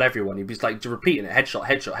just headshot everyone. You'd be like repeating it, headshot,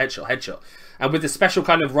 headshot, headshot, headshot. And with this special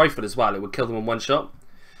kind of rifle as well, it would kill them in one shot.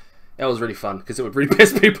 That was really fun, because it would really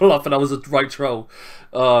piss people off and I was a right troll.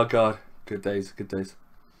 Oh god, good days, good days.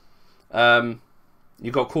 You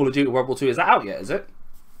got Call of Duty World War 2, is that out yet, is it?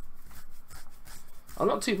 I'm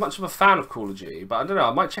not too much of a fan of Call of Duty, but I don't know,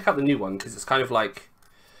 I might check out the new one, because it's kind of like,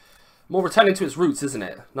 more returning to its roots, isn't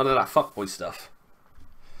it? None of that fuckboy stuff.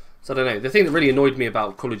 So I don't know, the thing that really annoyed me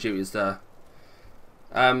about Call of Duty is the,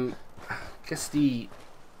 I guess the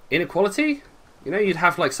inequality? You know, you'd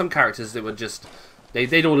have like some characters that would just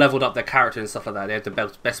They'd all leveled up their character and stuff like that. They had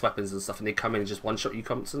the best weapons and stuff, and they come in and just one-shot you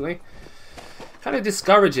constantly. Kind of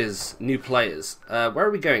discourages new players. Where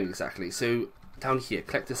are we going exactly? So, down here,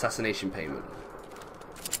 collect assassination payment.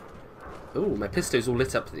 Oh, my pisto's all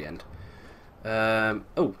lit up at the end.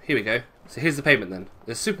 Oh, here we go. So here's the payment then.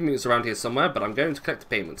 There's super mutants around here somewhere, but I'm going to collect the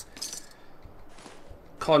payment.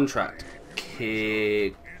 Contract.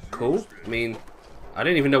 Cool. I mean, I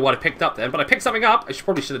didn't even know what I picked up then, but I picked something up. I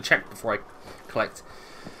probably should have checked before I collect.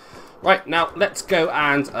 Right, now let's go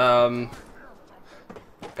and, I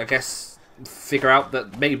guess, figure out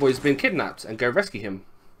that Matey Boy's been kidnapped and go rescue him.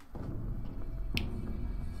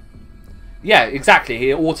 Yeah, exactly.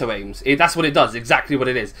 He auto-aims. That's what it does. Exactly what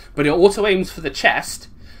it is. But it auto-aims for the chest.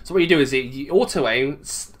 So what you do is you auto-aim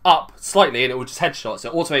up slightly and it will just headshot. So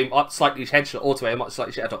auto-aim up slightly, headshot, auto-aim up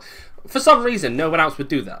slightly, headshot. For some reason, no one else would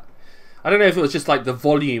do that. I don't know if it was just like the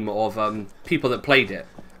volume of people that played it.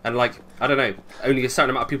 And like, I don't know, only a certain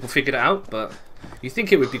amount of people figured it out. But you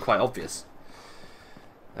think it would be quite obvious.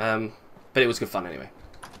 But it was good fun anyway.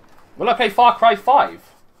 Will I play Far Cry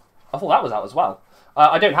 5? I thought that was out as well.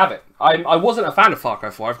 I don't have it. I wasn't a fan of Far Cry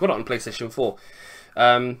 4. I've got it on PlayStation 4.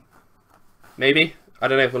 Maybe. I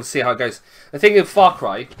don't know. We'll see how it goes. The thing with Far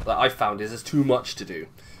Cry that I found is there's too much to do.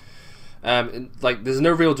 Like, there's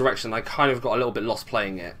no real direction. I kind of got a little bit lost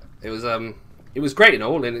playing it. It was great and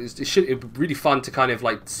all, and it was really fun to kind of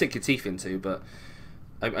like stick your teeth into. But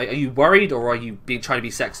are you worried, or are you trying to be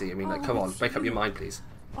sexy? I mean, like, come on, make up your mind, please.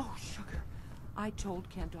 Oh, sugar! I told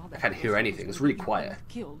Kent all that. I can't hear anything. It's really quiet.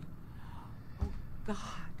 Killed. God.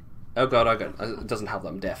 Oh god, oh god. It doesn't help that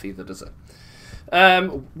I'm deaf either, does it?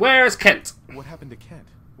 Where is Kent? What happened to Kent?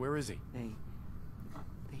 Where is he?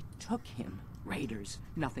 They took him. Raiders.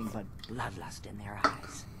 Nothing but bloodlust in their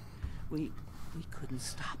eyes. We couldn't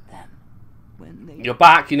stop them. When they You're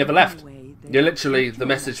back, you never left. away, You're literally the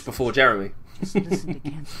message before Jeremy. Just listen to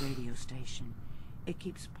Kent's radio station. It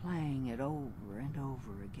keeps playing it over and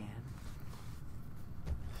over again.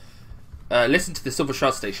 Listen to the Silver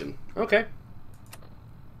Shroud station. Okay.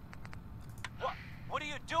 What are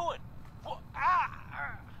you doing?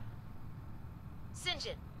 St.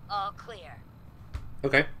 John, all clear.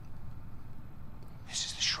 Okay. This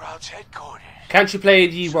is the Shroud's headquarters. Can't you play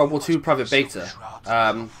the World War II private beta?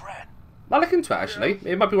 I'll look into it actually.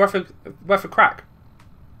 It might be worth a crack.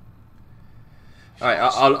 Alright,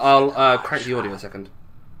 I'll crank the audio a second.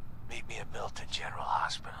 Meet me at Milton General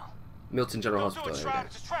Hospital. Milton General Hospital. It's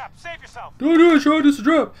a trap. Save yourself. Don't do it, Shroud, it's a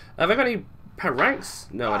trap. Have I got any ranks?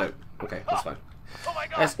 No, I don't. Okay, that's fine. Oh my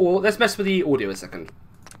God. Let's mess with the audio a second.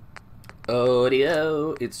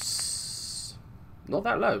 Audio, it's not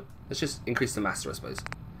that low. Let's just increase the master, I suppose.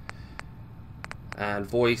 And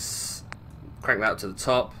voice, crank that up to the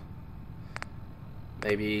top.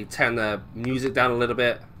 Maybe turn the music down a little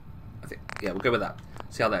bit. I think, yeah, we'll go with that.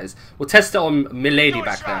 See how that is. We'll test it on Milady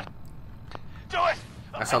back there. Do it.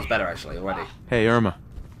 That sounds better actually already. Hey, Irma.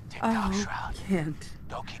 Tick-tock, Shroud. Kent.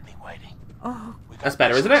 Don't keep me waiting. Oh, That's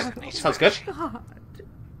better, isn't it? Sounds good. God.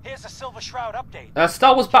 Here's a Silver Shroud update.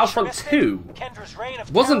 Star Wars Battlefront 2. Kendra's reign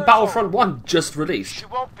of Wasn't terror Battlefront over. 1 just released? She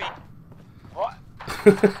won't be. What?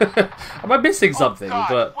 Am I missing something? Oh God,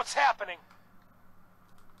 But what's happening?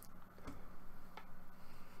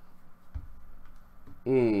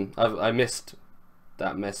 I missed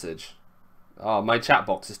that message. Oh, my chat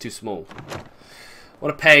box is too small. What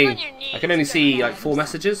a pain. I can only see like 4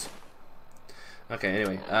 messages. Okay,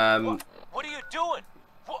 anyway. What are you doing?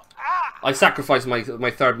 What? I sacrificed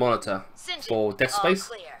my third monitor St. for John, desk all space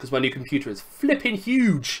clear. because my new computer is flipping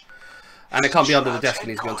huge, and it can't be under the desk. It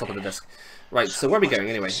needs to be on top of the desk. Right. So where are we going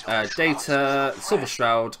anyway? Data, Silver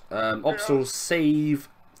Shroud, optional save,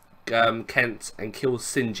 Kent and kill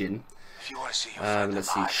St. John. If you want to see your friend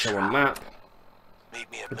Let's see. alive, Show Shroud, on map.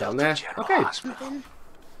 meet me at Put down Milton there. General Okay. Hospital.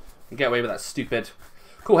 Get away with that stupid.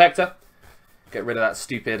 Cool, Hector. Get rid of that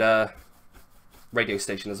stupid radio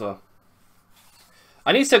station as well.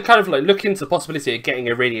 I need to kind of like look into the possibility of getting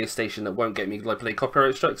a radio station that won't get me like play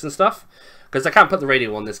copyright strikes and stuff, because I can't put the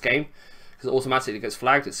radio on this game because it automatically gets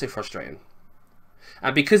flagged. It's so frustrating.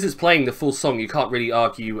 And because it's playing the full song, you can't really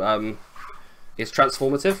argue it's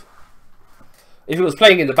transformative. If it was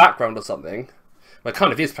playing in the background or something, well, it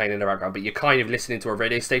kind of is playing in the background, but you're kind of listening to a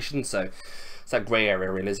radio station, so it's that grey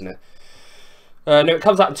area, really, isn't it? No, it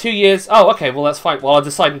comes out in 2 years. Oh, okay, well, that's fine. Well, I'll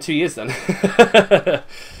decide in 2 years then.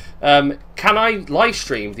 Can I live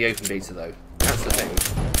stream the open beta, though? That's the thing.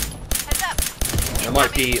 Heads up. There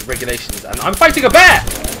might be regulations, and I'm fighting a bear!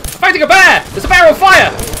 I'm fighting a bear! There's a bear on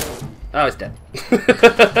fire! Oh, it's dead.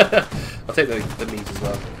 I'll take the meat as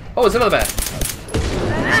well. Oh, there's another bear.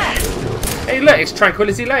 Hey, look, it's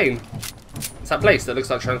Tranquility Lane. Let's that place that looks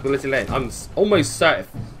like Tranquility Lane? I'm almost certain,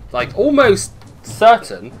 almost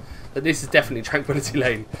certain that this is definitely Tranquility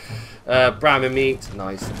Lane. Brahma meat,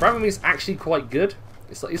 nice. Brahma meat's actually quite good.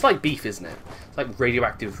 It's like beef, isn't it? It's like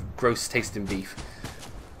radioactive, gross tasting beef.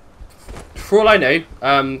 For all I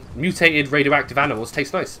know, mutated radioactive animals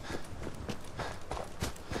taste nice.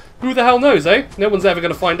 Who the hell knows, eh? No one's ever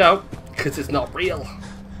going to find out, because it's not real.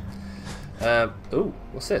 Ooh,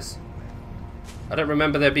 what's this? I don't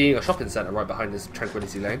remember there being a shopping centre right behind this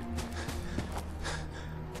Tranquility Lane.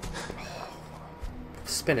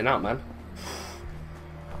 Spinning out, man.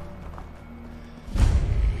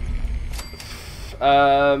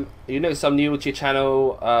 You notice I'm new to your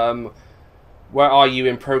channel. Where are you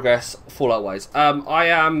in progress Fallout wise?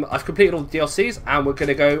 I've completed all the DLCs and we're going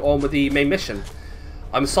to go on with the main mission.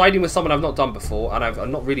 I'm siding with someone I've not done before, and I've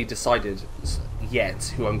not really decided yet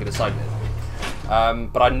who I'm going to side with.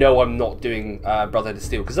 But I know I'm not doing Brotherhood of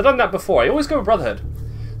Steel, because I've done that before. I always go with Brotherhood.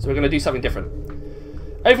 So we're going to do something different.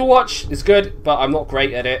 Overwatch is good, but I'm not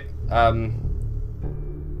great at it. The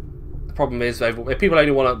problem is, people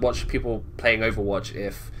only want to watch people playing Overwatch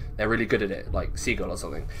if they're really good at it, like Seagull or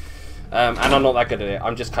something. And I'm not that good at it.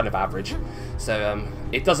 I'm just kind of average. So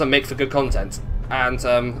it doesn't make for good content. And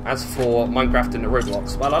as for Minecraft and the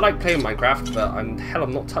Roblox, well, I like playing Minecraft, but I'm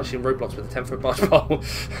not touching Roblox with a 10-foot barge pole.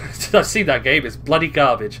 I've seen that game, it's bloody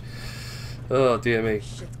garbage. Oh, dear me.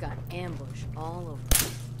 Shit's got ambush all over.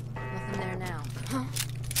 Nothing there now. Huh?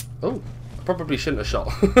 Oh, I probably shouldn't have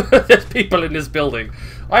shot. There's people in this building.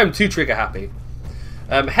 I am too trigger happy.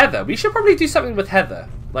 Heather, we should probably do something with Heather.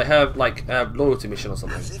 Like her, loyalty mission or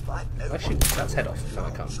something. Actually, that's head off. No,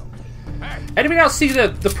 I can't. Anybody else see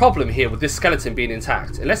the problem here with this skeleton being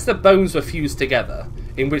intact? Unless the bones were fused together,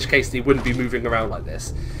 in which case they wouldn't be moving around like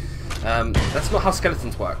this. That's not how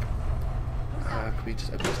skeletons work. Could we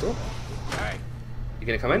just open this door? You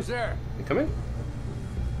gonna come in? You come in?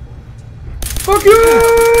 Fuck you!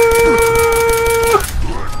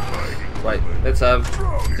 Right, let's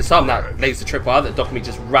disarm that laser tripwire that Dogmeat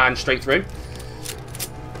just ran straight through.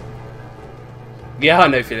 Yeah, I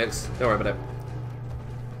know, Felix. Don't worry about it.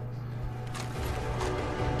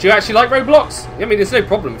 Do you actually like Roblox? I mean, there's no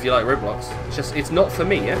problem if you like Roblox. It's just, it's not for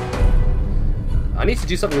me, yeah? I need to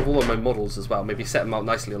do something with all of my models as well. Maybe set them out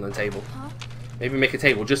nicely on the table. Maybe make a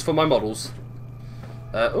table just for my models.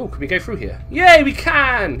 Oh, can we go through here? Yay, we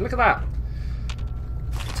can! Look at that.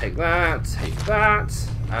 Take that, take that.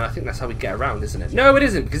 And I think that's how we get around, isn't it? No, it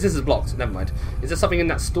isn't, because this is blocked. Never mind. Is there something in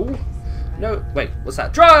that stall? No, wait, what's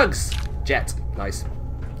that? Drugs! Jet. Nice.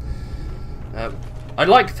 I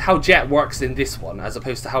like how Jet works in this one, as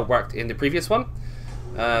opposed to how it worked in the previous one.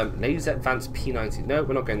 Laser Advanced P90. No,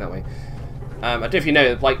 we're not going that way. I don't know if you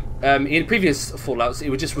know, in previous Fallouts, it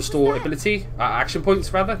would just restore ability, action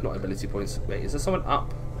points rather, not ability points. Wait, is there someone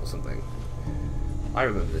up or something? I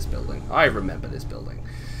remember this building. I remember this building.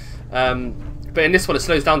 But in this one, it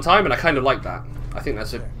slows down time, and I kind of like that. I think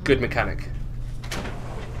that's a good mechanic.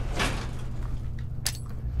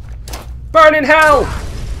 Burn in hell!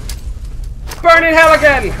 Burn in hell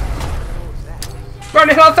again! Burn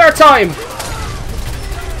in hell a third time!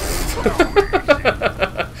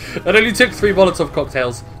 It only took 3 Molotov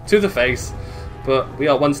cocktails to the face, but we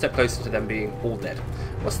are one step closer to them being all dead.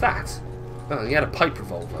 What's that? Oh, he had a pipe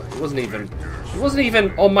revolver. It wasn't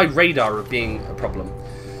even on my radar of being a problem.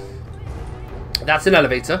 That's an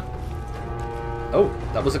elevator. Oh,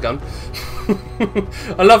 that was a gun.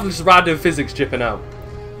 I love this random physics dripping out.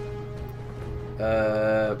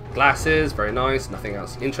 Glasses, very nice. Nothing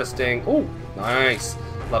else interesting. Oh, nice.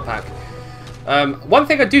 Blood pack. One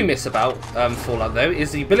thing I do miss about Fallout, though,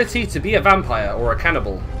 is the ability to be a vampire or a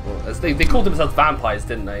cannibal. Or, as they called themselves vampires,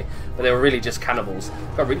 didn't they? But they were really just cannibals.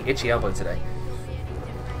 Got a really itchy elbow today.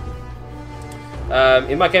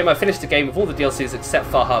 In my game, I finished the game with all the DLCs except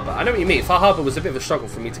Far Harbor. I know what you mean. Far Harbor was a bit of a struggle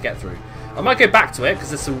for me to get through. I might go back to it because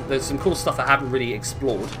there's some cool stuff I haven't really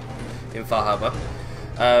explored in Far Harbor.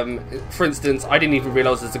 For instance, I didn't even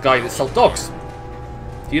realise there's a guy that sells dogs.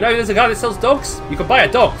 Do you know there's a guy that sells dogs? You can buy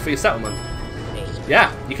a dog for your settlement.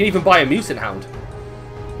 Yeah, you can even buy a mutant hound.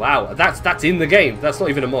 Wow, that's in the game. That's not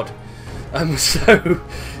even a mod. So,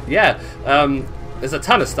 yeah, there's a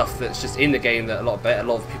ton of stuff that's just in the game that a lot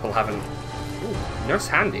of people haven't. Ooh, Nurse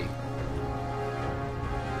Handy.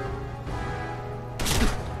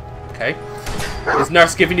 Okay, is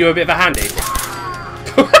Nurse giving you a bit of a handy?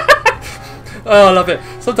 Oh, I love it.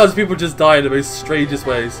 Sometimes people just die in the most strangest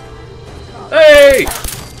ways. Hey!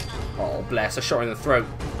 Oh, bless. I shot her in the throat.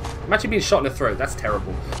 Imagine being shot in the throat. That's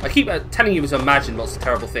terrible. I keep telling you to imagine lots of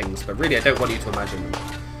terrible things, but really I don't want you to imagine them.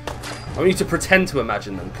 I want you to pretend to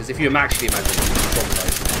imagine them, because if you actually imagine them, you're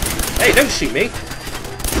traumatized. Hey, don't shoot me!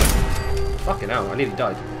 Fucking hell, I nearly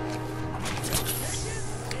died.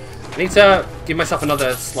 I need to give myself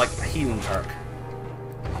another, like, healing perk.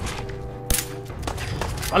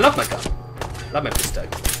 I love my gun. I love my pistol.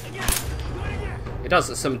 It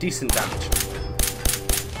does some decent damage.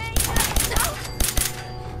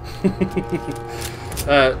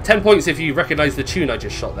 10 points if you recognise the tune I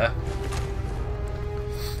just shot there.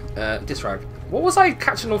 Disrag. What was I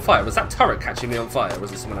catching on fire? Was that turret catching me on fire, or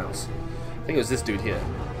was it someone else? I think it was this dude here.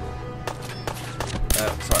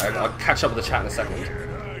 Sorry, I'll catch up with the chat in a second.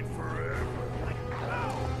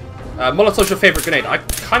 Molotov's your favourite grenade. I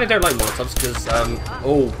kind of don't like Molotovs because,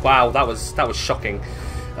 oh wow, that was shocking.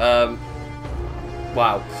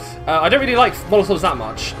 Wow, I don't really like Molotovs that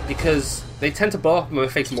much because they tend to blow up in my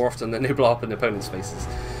face more often than they blow up in opponents' faces.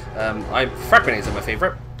 Frag grenades are my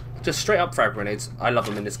favourite. Just straight up frag grenades. I love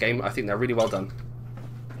them in this game. I think they're really well done.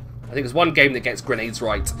 I think there's one game that gets grenades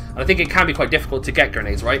right, and I think it can be quite difficult to get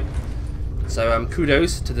grenades right. So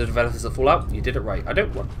kudos to the developers of Fallout. You did it right. I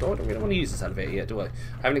don't really want to use this elevator yet, do I? I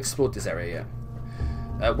haven't explored this area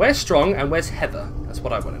yet. Where's Strong and where's Heather? That's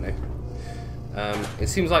what I want to know. It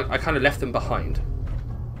seems like I kind of left them behind.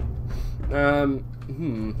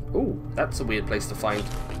 Ooh, that's a weird place to find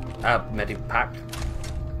a medic pack.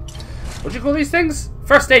 What do you call these things?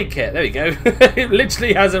 First aid kit. There we go. It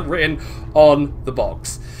literally has it written on the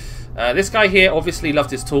box. This guy here obviously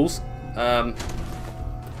loved his tools.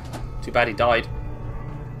 Too bad he died.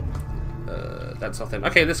 That's nothing.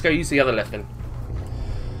 Okay, let's go use the other lift then.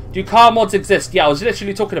 Do car mods exist? Yeah, I was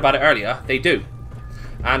literally talking about it earlier. They do.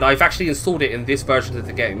 And I've actually installed it in this version of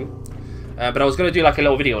the game. But I was going to do like a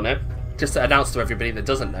little video on it, just to announce to everybody that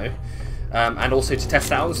doesn't know. And also to test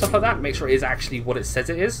it out and stuff like that. Make sure it is actually what it says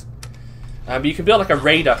it is. But you can build like a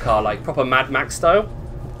radar car, like proper Mad Max style.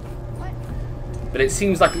 But it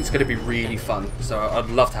seems like it's going to be really fun, so I'd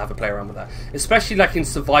love to have a play around with that. Especially like in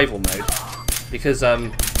survival mode, because,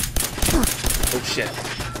 oh shit.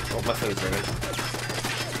 Oh, my phone's ringing.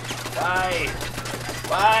 Why?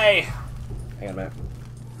 Why? Hang on a minute.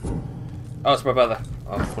 Oh, it's my brother.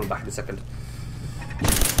 I'll call him back in a second.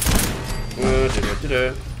 Ooh,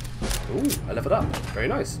 I leveled up. Very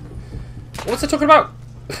nice. What's I talking about?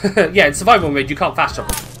 Yeah, in survival mode you can't fast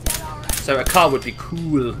travel. So a car would be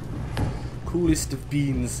cool. Coolest of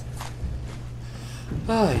beans.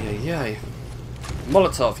 Ay, ay, ay.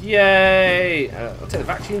 Molotov, yay! I'll take the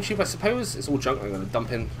vacuum tube, I suppose. It's all junk I'm going to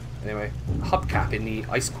dump in. Anyway, hubcap in the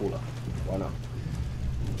ice cooler. Why not?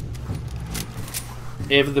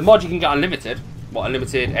 If the mod you can get unlimited, well,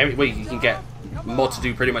 unlimited, well, you can get mod to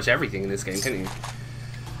do pretty much everything in this game, can you?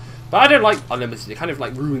 But I don't like unlimited. It kind of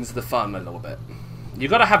like ruins the fun a little bit. You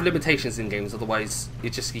got to have limitations in games, otherwise you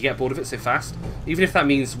get bored of it so fast. Even if that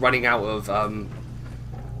means running out of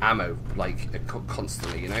ammo, like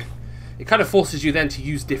constantly, you know. It kind of forces you then to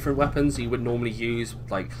use different weapons you would normally use,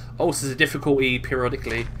 like ulcers a difficulty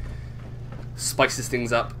periodically, spices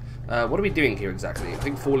things up. What are we doing here exactly? I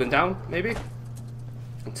think falling down, maybe.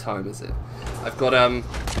 What time is it? I've got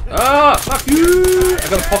fuck you! I've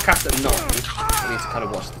got a podcast at 9. I need to kind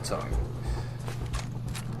of watch the time.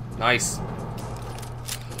 Nice.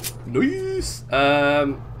 Nice.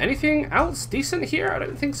 Anything else decent here? I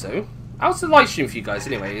don't think so. How's the live stream for you guys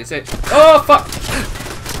anyway? Is it? Oh fuck!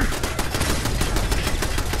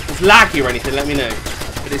 If it's laggy or anything, let me know.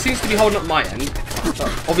 But it seems to be holding up my end.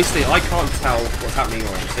 But obviously, I can't tell what's happening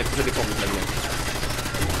on. So if there's any problems, let me know.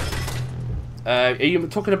 Are you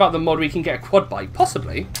talking about the mod where you can get a quad bike?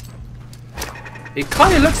 Possibly. It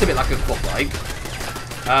kind of looks a bit like a quad bike.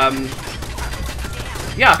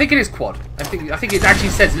 Yeah, I think it is quad. I think it actually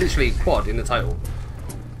says literally quad in the title.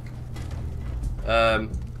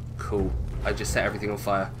 Cool. I just set everything on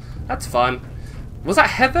fire. That's fun. Was that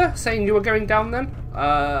Heather saying you were going down then?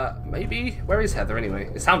 Maybe. Where is Heather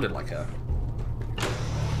anyway? It sounded like her.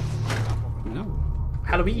 Ooh.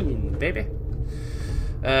 Halloween, baby.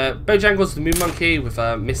 Bojangles the moon monkey with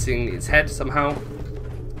missing its head somehow.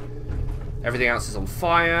 Everything else is on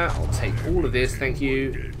fire. I'll take all of this, thank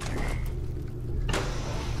you.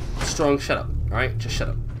 Strong, shut up. Alright, just shut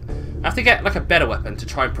up. I have to get like a better weapon to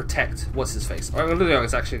try and protect what's his face. What I'm gonna do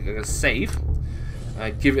is actually gonna save.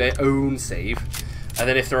 Give it a own save. And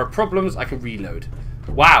then if there are problems, I can reload.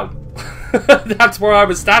 Wow. That's where I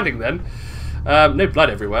was standing then. No blood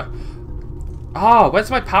everywhere. Oh, where's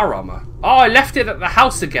my power armor? Oh, I left it at the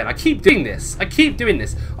house again. I keep doing this. I keep doing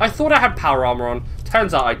this. I thought I had power armor on.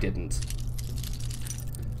 Turns out I didn't.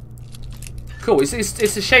 Cool. It's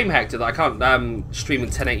a shame, Hector, that I can't stream in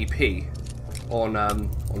 1080p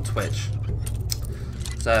on Twitch.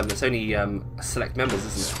 It's only select members,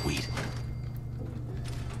 isn't it? Sweet.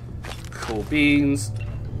 Cool beans.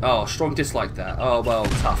 Oh, strong dislike that. Oh well,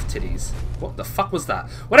 tough titties. What the fuck was that?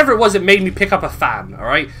 Whatever it was, it made me pick up a fan,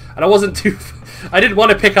 alright? And I wasn't too... I didn't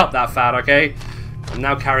want to pick up that fan, okay? I'm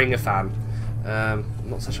now carrying a fan. I'm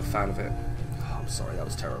not such a fan of it. Oh, I'm sorry, that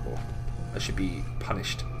was terrible. I should be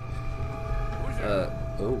punished. Oh.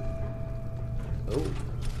 Oh.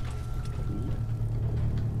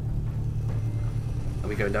 Are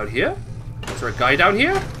we going down here? Is there a guy down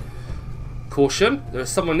here? Caution, there's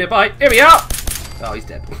someone nearby. Here we are! Oh, he's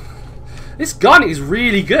dead. This gun is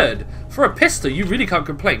really good. For a pistol, you really can't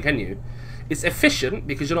complain, can you? It's efficient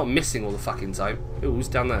because you're not missing all the fucking time. Ooh, who's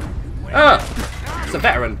down there? Ah! It's a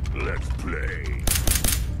veteran. Let's play.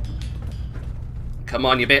 Come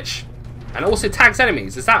on, you bitch. And it also tags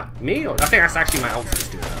enemies. Is that me? Or I think that's actually my outfit that's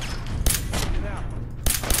doing that.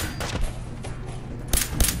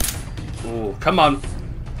 Ooh, come on.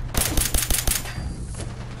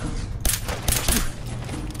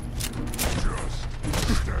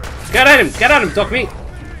 Get at him, Dogmeat.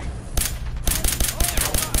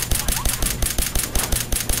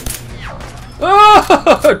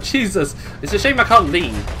 Oh, Jesus. It's a shame I can't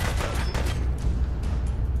lean.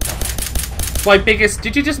 My biggest...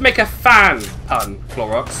 Did you just make a fan pun,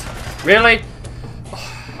 Clorox? Really?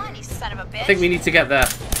 Come on, you son of a bitch. I think we need to get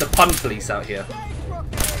the pun police out here.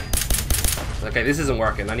 Okay, this isn't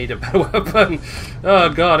working. I need a better weapon. Oh,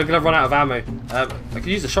 God. I'm going to run out of ammo. I could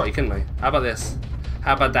use a shotty, couldn't I? How about this?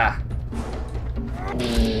 How about that?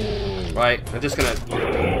 Right, I'm just going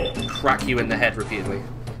to crack you in the head repeatedly.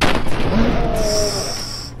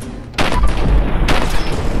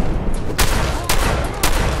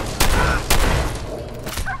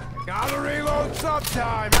 Gotta reload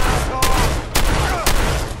sometime, asshole!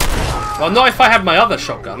 Well, not if I had my other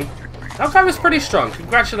shotgun. That guy was pretty strong.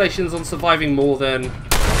 Congratulations on surviving more than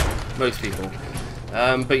most people.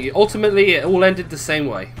 But ultimately, it all ended the same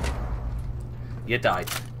way. You died.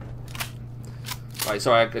 Right,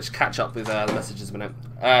 sorry, I'll just catch up with the messages a minute.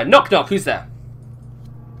 Knock knock, who's there?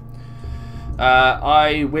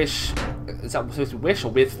 I wish... Is that supposed to be wish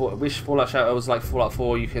or with wish Fallout Shelter was like Fallout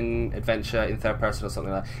 4, you can adventure in third person or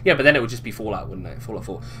something like that. Yeah, but then it would just be Fallout, wouldn't it? Fallout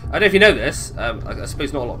 4. I don't know if you know this, I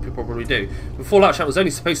suppose not a lot of people probably do, but Fallout Shelter was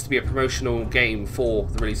only supposed to be a promotional game for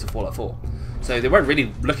the release of Fallout 4. So they weren't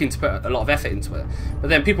really looking to put a lot of effort into it. But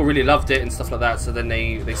then people really loved it and stuff like that, so then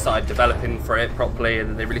they started developing for it properly, and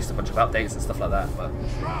then they released a bunch of updates and stuff like that. But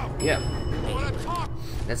yeah.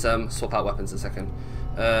 Let's swap out weapons a second.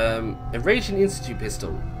 A Raging Institute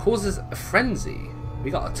pistol causes a frenzy.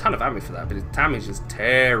 We got a ton of ammo for that, but its damage is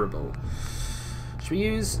terrible. Should we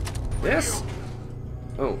use this?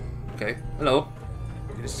 Oh, okay. Hello.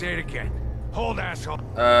 I'm gonna say it again. Hold, asshole.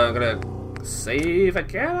 I'm gonna save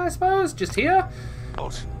again, I suppose. Just here.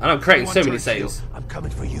 And I'm creating so many saves. I'm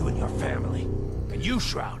coming for you and your family. And you,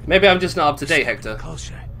 Shroud. Maybe I'm just not up to date, Hector.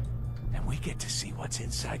 Closer, and we get to see what's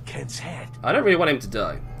inside Kent's head. I don't really want him to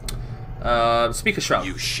die. Speaker Shroud.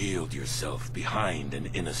 You shield yourself behind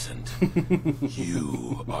an innocent.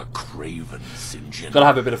 You are craven, St. John. Gotta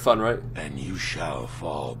have a bit of fun, right? And you shall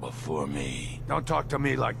fall before me. Don't talk to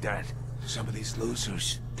me like that. Some of these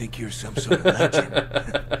losers think you're some sort of legend.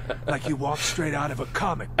 Like you walked straight out of a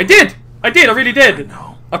comic. I did! I really did! I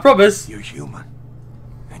know. I promise. You're human.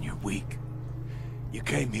 And you're weak. You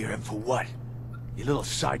came here and for what? Your little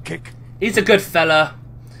sidekick? He's a good fella.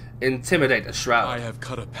 Intimidate a Shroud. I have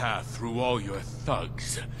cut a path through all your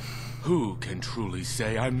thugs. Who can truly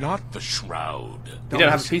say I'm not the Shroud? You don't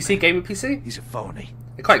have a PC? Gaming PC? He's a phony.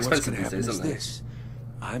 They're quite So what's expensive gonna these days, happen aren't is they? this.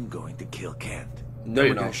 I'm going to kill Kent. No, Then you're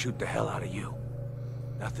we're gonna not. shoot the hell out of you.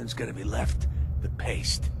 Nothing's gonna be left but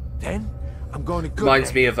paste. Then I'm going to go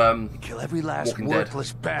Reminds me of kill every last Walking Dead.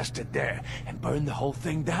 worthless bastard there and burn the whole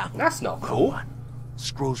thing down. That's not No cool. one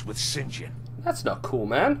screws with St. John. That's not cool,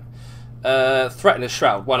 man. Threaten a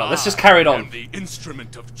Shroud. Why not? Let's just carry it I on. am the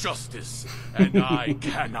instrument of justice, and I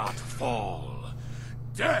cannot fall.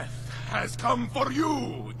 Death has come for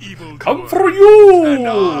you, evil. Come for you! And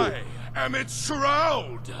I am its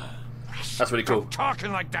Shroud. That's really cool.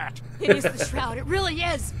 Talking like that. It is the Shroud. It really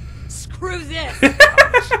is. Screw this.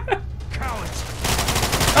 Cowards.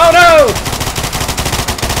 Oh no!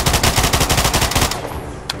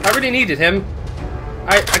 I really needed him.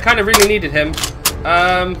 I kind of really needed him.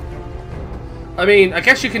 I mean, I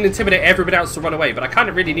guess you can intimidate everybody else to run away, but I kind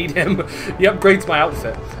of really need him. He upgrades my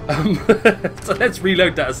outfit. So let's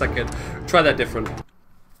reload that a second. Try that different.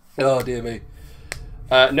 Oh dear me.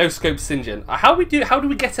 No scope St. John. How do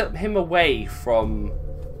we get him away from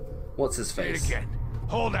what's his Say it face? again.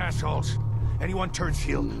 Hold, assholes. Anyone turns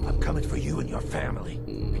heel, I'm coming for you and your family.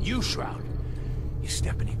 And you, Shroud. You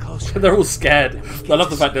step any closer. They're all scared. I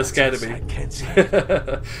love the fact they're scared of me. Inside Kent's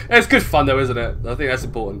head. It's good fun though, isn't it? I think that's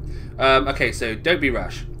important. Okay, so don't be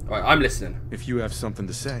rash. Right, I'm listening. If you have something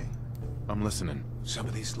to say, I'm listening. Some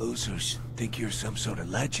of these losers think you're some sort of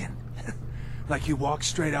legend. Like you walk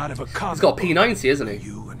straight out of a comic. He's got book. P90, isn't he?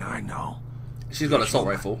 You and I know. She's got an You're assault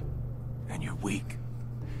human, rifle. And you're weak.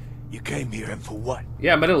 You came here and for what?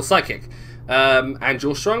 Yeah, I'm a little psychic. And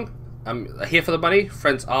you're strong. I'm here for the money.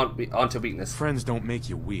 Friends aren't a weakness. Friends don't make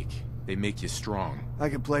you weak. They make you strong. I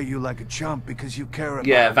can play you like a chump because you care about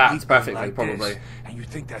Yeah, that's people perfectly, like probably. this, and you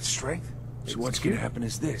think that's strength? So what's going to happen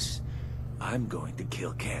is this. I'm going to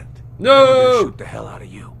kill Kent. No! I'm going to shoot the hell out of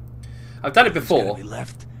you. I've done it Who's gonna before. be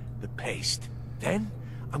left? The paste. Then,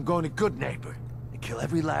 I'm going to Good Neighbor and kill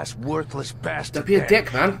every last worthless bastard. Don't be a there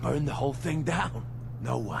dick, man. and burn the whole thing down.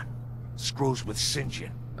 No one screws with Sinjin.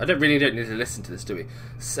 I don't need to listen to this, do we?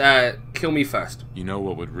 Kill me first. You know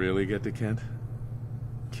what would really get to Kent?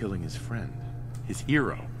 Killing his friend. His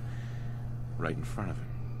hero. Right in front of him.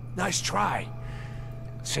 Nice try.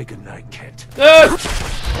 Say goodnight, Kent. Wait,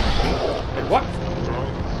 what?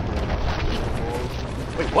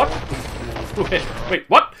 Wait, what? Wait,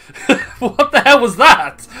 what? What the hell was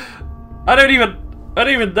that? I don't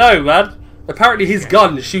even know, man. Apparently his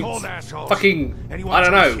gun shoots Hold, assholes. fucking, Anyone I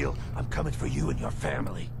don't turns know. heel, I'm coming for you and your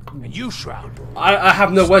family. And you, Shroud. I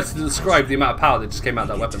have no words to describe the amount of power that just came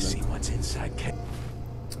out of that Need to weapon see then. what's inside Kent.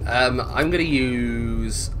 I'm gonna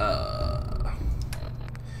use,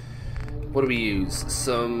 what do we use?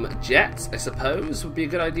 Some jets, I suppose, would be a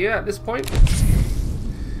good idea at this point.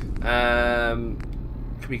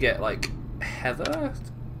 Could we get, like, Heather to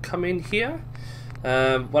come in here?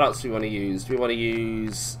 What else do we want to use? Do we want to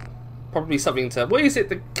use probably something to... What is it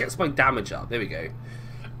that gets my damage up? There we go.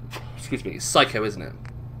 Excuse me, it's Psycho, isn't it?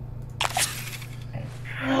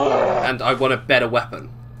 And I want a better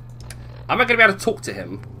weapon. Am I going to be able to talk to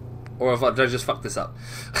him? Or did I just fuck this up?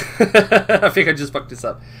 I think I just fucked this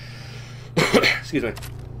up. Excuse me.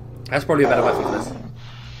 That's probably a better weapon for this.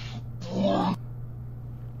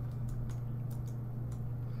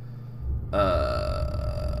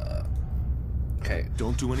 Okay.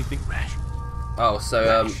 Don't do anything rash. Oh,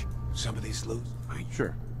 so, Some of these lose.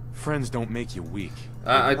 Sure. Friends don't make you weak.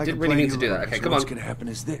 I can didn't really play mean to you do that. like Okay, so come what's on. gonna happen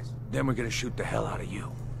is this. Then we're gonna shoot the hell out of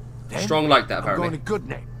you. Then, Strong like that, I'm apparently. going to Good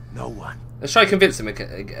Name. No one. Let's try and convince him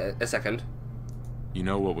a second. You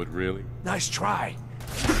know what would really... Nice try.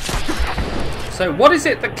 So, what is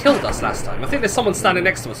it that killed us last time? I think there's someone standing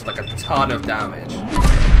next to us with like a ton of damage.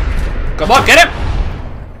 Come on, get him!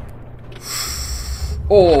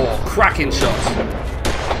 Oh, cracking shot.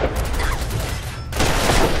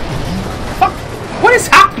 Fuck! What is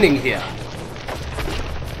happening here?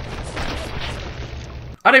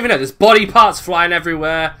 I don't even know. There's body parts flying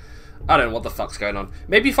everywhere. I don't know what the fuck's going on.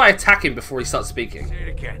 Maybe if I attack him before he starts speaking. Say it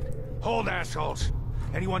again. Hold, assholes.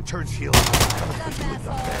 Anyone turns heel. I'm coming for you with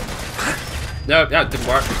your family. No, that didn't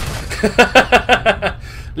work.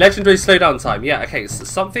 Legendary slowdown time. Yeah, okay, so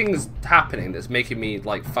something's happening that's making me,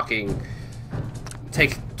 like, fucking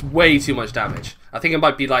take way too much damage. I think it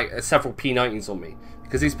might be, like, several P90s on me.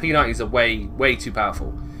 Because these P90s are way too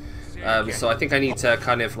powerful. So I think I need to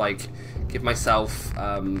kind of, like, give myself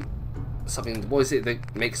something... What is it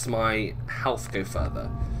that makes my health go further?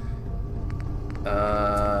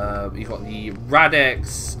 You've got the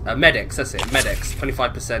Radex... Medex, that's it. Medex.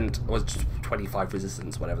 25%, or 25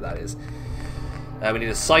 resistance, whatever that is. We need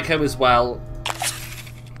a Psycho as well.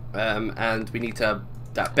 And we need that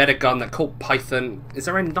better gun, that Colt Python. Is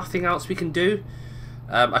there nothing else we can do?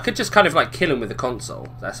 I could just kind of like kill him with the console.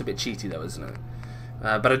 That's a bit cheaty though, isn't it?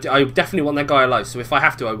 But I definitely want that guy alive, so if I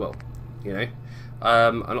have to, I will. You know?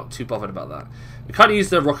 I'm not too bothered about that. We can't use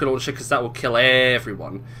the rocket launcher because that will kill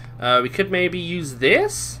everyone. We could maybe use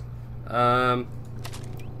this? Yeah?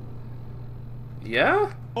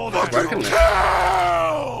 Hold It's working there.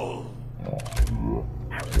 hell!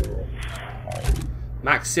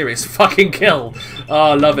 Max, serious fucking kill.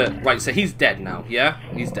 Oh, I love it. Right, so he's dead now, yeah?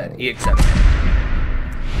 He's dead. He accepted.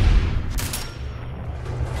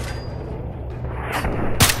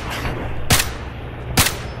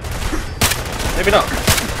 Maybe not.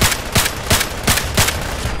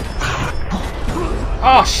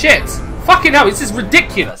 Oh, shit. Fucking hell, this is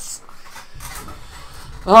ridiculous.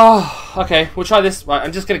 Oh, okay. We'll try this. Right,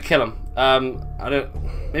 I'm just going to kill him. I don't...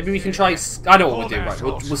 Maybe we can try... I know what we'll do, right.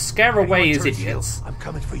 We'll scare away his idiots. I'm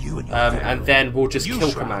coming for you and your And then we'll just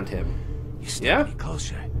kill command him. Yeah?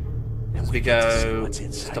 Closer. As we go...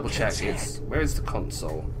 Let's double check. Where is the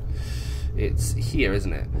console? It's here,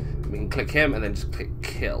 isn't it? We can click him and then just click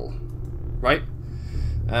kill. Right?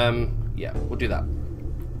 Yeah, we'll do that.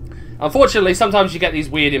 Unfortunately, sometimes you get these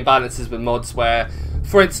weird imbalances with mods where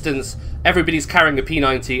for instance, everybody's carrying a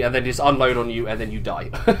P90 and then just unload on you and then you die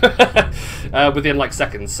within like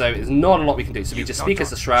seconds. So it's not a lot we can do. So we just speak as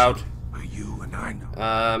the Shroud. You and I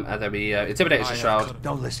know. And then we intimidate as the Shroud.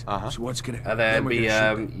 Don't listen. So what's gonna? And then we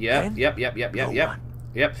yep.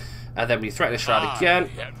 And then we threaten the Shroud again.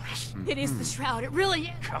 It is the Shroud. It really is.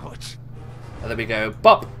 Cowards. And then we go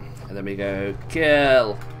bop. And then we go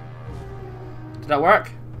kill. Did that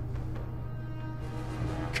work?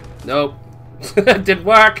 Nope. Didn't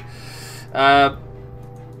work. That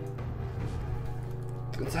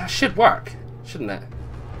should work, shouldn't it?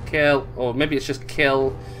 Kill, or maybe it's just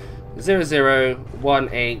kill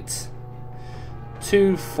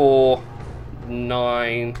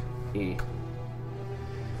 0018249E.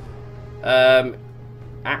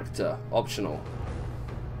 Actor optional.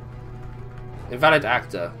 Invalid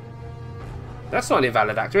actor. That's not an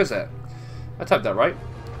invalid actor, is it? I typed that right.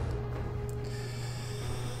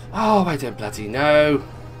 Oh, I don't bloody know.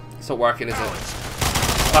 It's not working, is it?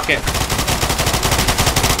 Fuck it.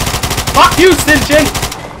 Fuck you, Sinjin!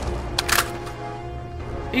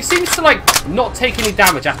 He seems to, like, not take any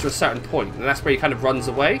damage after a certain point, and that's where he kind of runs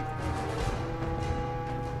away.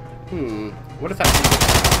 What if that's...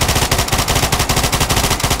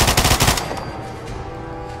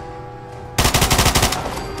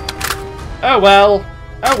 Oh well.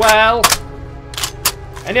 Oh well.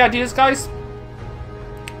 Any ideas, guys?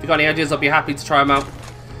 If you got any ideas, I'll be happy to try them out.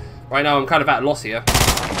 Right now, I'm kind of at a loss here. You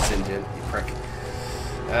Sinjin, you prick.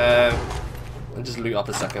 And just loot up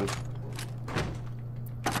a second.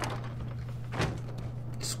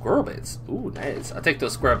 Squirrel bits. Ooh, nice. I'll take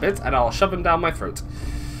those squirrel bits and I'll shove them down my throat.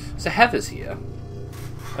 So Heather's here.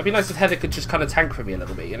 It'd be nice if Heather could just kind of tank for me a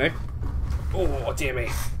little bit, you know? Oh, dear me.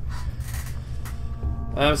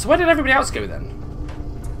 So where did everybody else go then?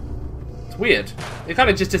 It's weird. They kind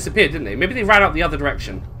of just disappeared, didn't they? Maybe they ran out the other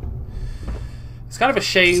direction. It's kind of a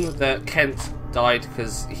shame that Kent died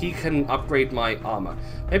because he can upgrade my armor.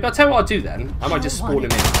 Maybe I'll tell you what I'll do then. I might just spawn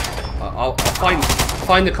him in. I'll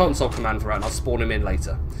find the console command for that and I'll spawn him in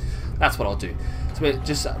later. That's what I'll do. So we're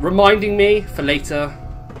just reminding me for later.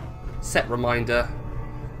 Set reminder.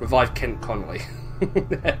 Revive Kent Connolly.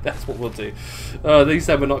 That's what we'll do. At least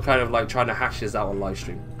then we're not kind of like trying to hash this out on live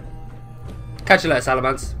stream. Catch you later,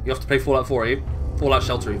 Salamance. You have to play Fallout 4, are you? Fallout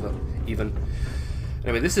Shelter even.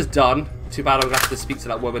 Anyway, this is done. Too bad I'm going to have to speak to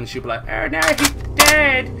that woman. She'll be like, oh no, he's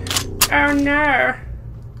dead. Oh no.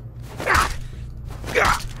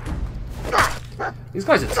 These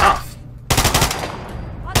guys are tough.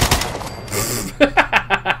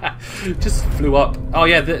 Just flew up. Oh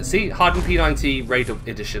yeah, see? Hardened P90 Raid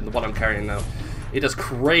Edition, the one I'm carrying now. It does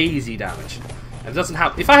crazy damage. And it doesn't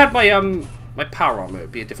have... If I had my my power armor, it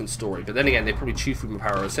would be a different story. But then again, they probably chew through my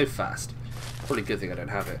power armor so fast. Probably a good thing I don't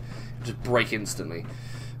have it. It'll just break instantly.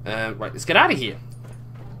 Right, let's get out of here.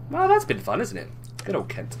 Well, that's been fun, isn't it? Good old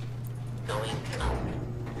Kent.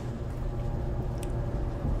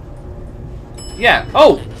 Yeah.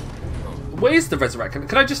 Oh! Where is the resurrect?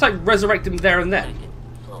 Can I just, like, resurrect him there and then?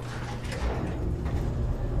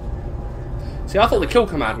 See, I thought the kill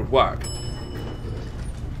command would work.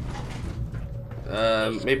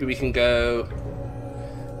 Maybe we can go...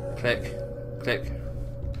 Click. Click.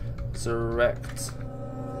 Resurrect.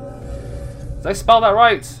 Did I spell that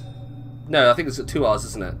right? No, I think it's got 2 R's,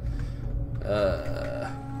 isn't it?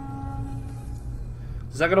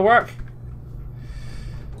 Is that gonna work?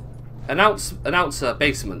 Announcer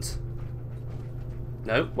basement.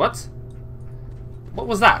 No, what? What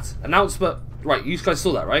was that? Announcement. Right, you guys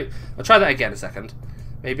saw that, right? I'll try that again a second.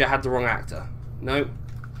 Maybe I had the wrong actor. No.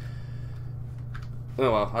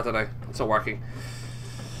 Oh well, I don't know. It's not working.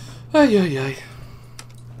 Ay, ay, ay.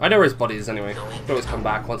 I know where his body is anyway. I can always come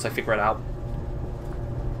back once I figure it out.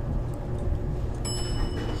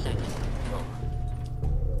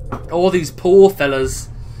 All these poor fellas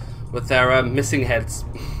with their missing heads.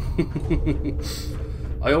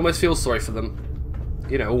 I almost feel sorry for them.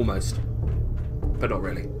 You know, almost. But not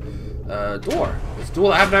really. Door. There's a door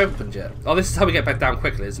that I haven't opened yet. Oh, this is how we get back down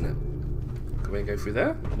quickly, isn't it? Can we go through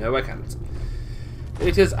there? No, I can't.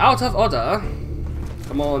 It is out of order.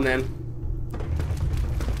 Come on, then.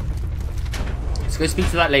 Let's go speak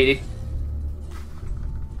to that lady.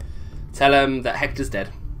 Tell him that Hector's dead.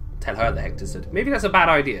 Tell her that Hector's dead. Maybe that's a bad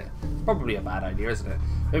idea. Probably a bad idea, isn't it?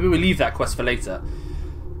 Maybe we leave that quest for later.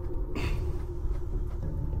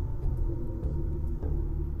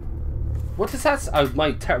 What is that? Oh,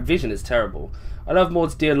 my vision is terrible. I love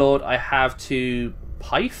mods, dear lord. I have to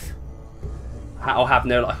Pyth? I'll have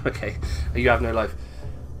no life. Okay, you have no life.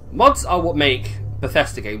 Mods are what make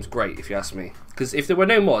Bethesda games great, if you ask me. Because if there were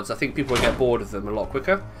no mods, I think people would get bored of them a lot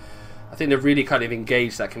quicker. I think they've really kind of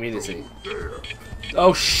engaged that community.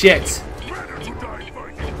 Oh shit!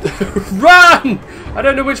 Run! I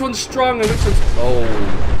don't know which one's strong and which one's...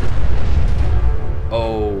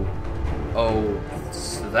 Oh,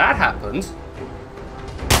 so that happened.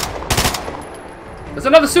 There's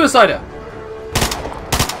another suicider!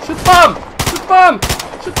 Shoot bomb! Shoot bomb!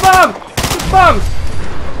 Shoot bomb! Shoot bomb!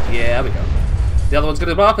 Yeah, there we go. The other one's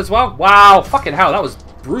gonna go up as well. Wow, fucking hell, that was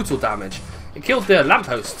brutal damage. It killed the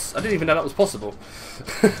lampposts. I didn't even know that was possible.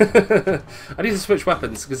 I need to switch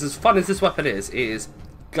weapons, because as fun as this weapon is, it is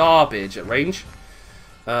garbage at range.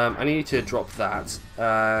 I need to drop that.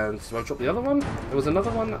 And do I drop the other one? There was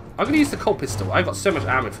another one. I'm going to use the Colt pistol. I've got so much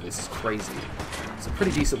ammo for this. It's crazy. It's a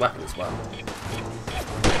pretty decent weapon as well.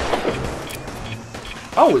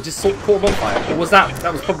 Oh, it just caught him on fire. Or was that?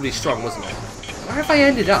 That was probably strong, wasn't it? Where have I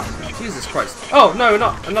ended up? Jesus Christ. Oh, no,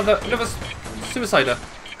 not. Another suicider.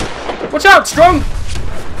 Watch out, strong!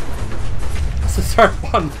 That's the third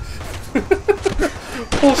one.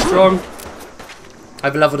 Poor strong.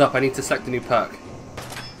 I've leveled up. I need to select a new perk.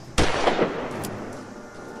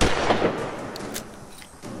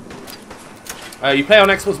 You play on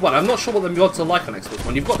Xbox One. I'm not sure what the mods are like on Xbox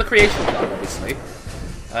One. You've got the creation button, obviously.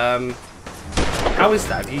 How is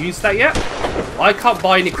that? Have you used that yet? I can't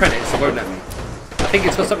buy any credits. It won't let me. I think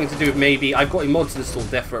it's got something to do with maybe I've got mods installed,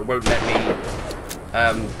 therefore it won't let me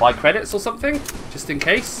buy credits or something, just in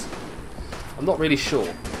case. I'm not really sure.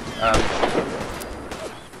 You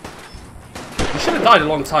should have died a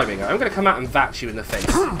long time ago. I'm going to come out and vat you in the face.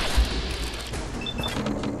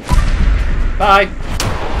 Bye.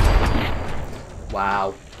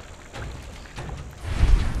 Wow.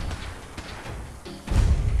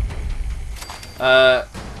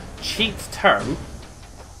 Cheat term?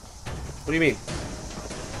 What do you mean?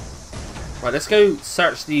 Right, let's go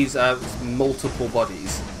search these multiple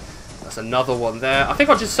bodies. That's another one there. I think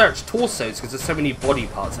I'll just search torsos because there's so many body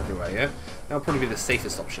parts everywhere, yeah? That'll probably be the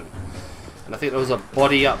safest option. And I think there was a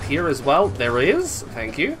body up here as well. There is.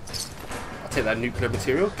 Thank you. I'll take that nuclear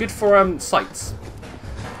material. Good for sights.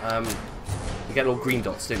 You get little green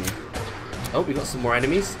dots, didn't you? Oh, we got some more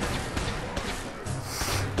enemies.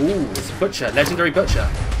 Ooh, it's a butcher. Legendary butcher.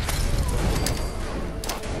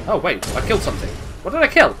 Oh, wait. I killed something. What did I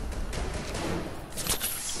kill?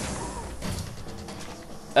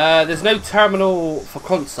 There's no terminal for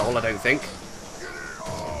console, I don't think.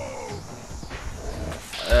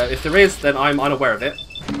 If there is, then I'm unaware of it.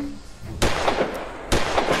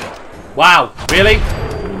 Wow, really?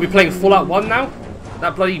 Are we playing Fallout 1 now?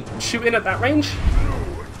 That bloody shooting at that range?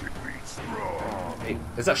 Hey,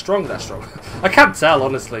 is that strong? That's strong. I can't tell,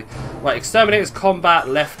 honestly. Right, Exterminator's combat,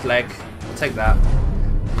 left leg. I'll take that.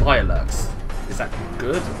 Firelurks. Is that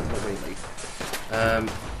good? Not really.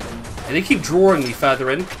 And they keep drawing me further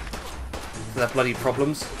in for their bloody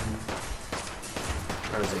problems.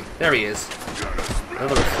 Where is he? There he is.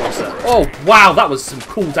 Another enforcer. Oh wow, that was some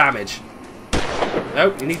cool damage.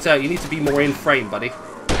 Nope, you need to be more in frame, buddy.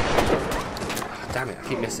 Oh, damn it, I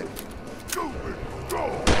keep missing.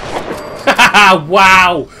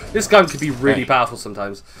 Wow! This gun could be really powerful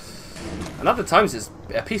sometimes. And other times it's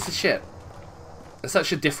a piece of shit. There's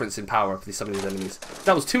such a difference in power for some of these enemies.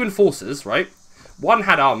 That was 2 enforcers, right? One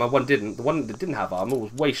had armor, one didn't. The one that didn't have armor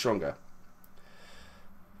was way stronger.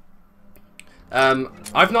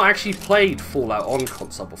 I've not actually played Fallout on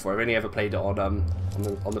console before. I've only ever played it on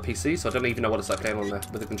the PC, so I don't even know what it's like playing on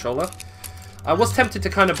with the controller. I was tempted to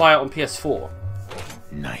kind of buy it on PS4.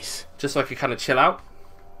 Nice. Just so I could kind of chill out.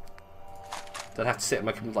 Don't have to sit on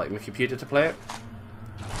my computer to play it.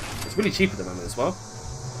 It's really cheap at the moment as well.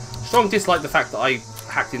 Strong dislike the fact that I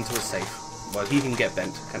hacked into a safe. Well, he can get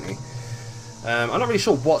bent, can't he? I'm not really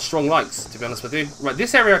sure what Strong likes, to be honest with you. Right,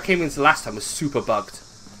 this area I came into last time was super bugged.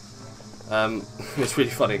 It's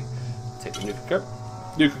really funny. Take the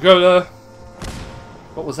Nuka-Cola.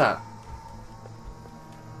 What was that?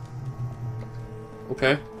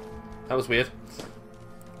 Okay. That was weird.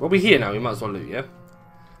 Well, we're here now. We might as well loot,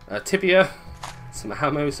 yeah? Tibia. Some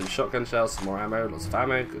ammo, some shotgun shells, some more ammo. Lots of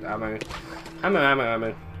ammo. Good ammo.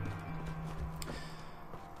 Ammo.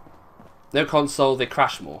 No console. They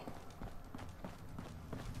crash more.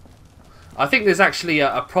 I think there's actually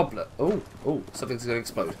a problem. Oh, something's going to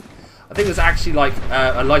explode. I think there's actually like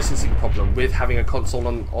a licensing problem with having a console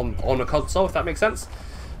on a console, if that makes sense.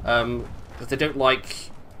 Because they don't like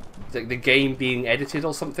the game being edited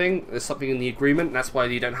or something. There's something in the agreement, and that's why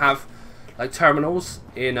you don't have like terminals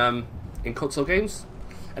in console games.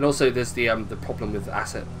 And also there's the problem with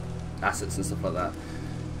assets and stuff like that.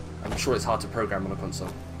 I'm sure it's hard to program on a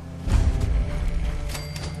console.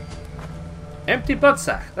 Empty blood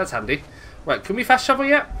sack. That's handy. Right, can we fast shovel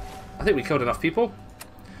yet? I think we killed enough people.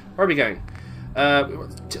 Where are we going?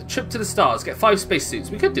 Trip to the stars. Get 5 spacesuits.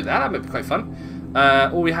 We could do that. That might be quite fun.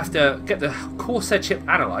 Or we have to get the Corsair chip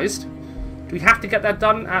analysed. Do we have to get that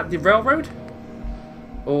done at the railroad?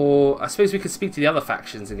 Or I suppose we could speak to the other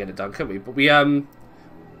factions and get it done, couldn't we? But we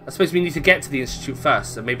I suppose we need to get to the Institute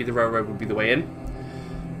first, so maybe the railroad would be the way in.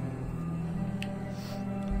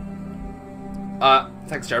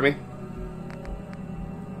 Thanks, Jeremy.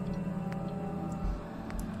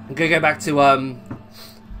 I'm gonna go back to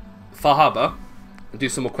Far Harbor and do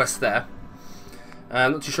some more quests there.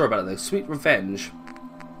 I'm not too sure about it though. Sweet Revenge.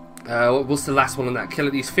 What's the last one on that? Kill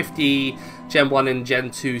at least 50 Gen 1 and Gen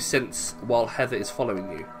 2 synths while Heather is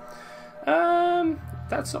following you.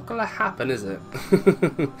 That's not gonna happen, is it?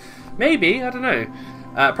 Maybe, I don't know.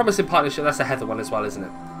 Promising Partnership, that's a Heather one as well, isn't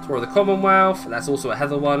it? Tour of the Commonwealth, that's also a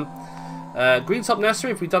Heather one. Green Top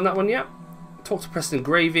Nursery, have we done that one yet? Talk to Preston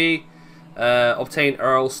Gravy. Obtain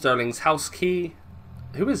Earl Sterling's house key.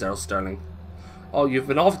 Who is Earl Sterling? Oh, you've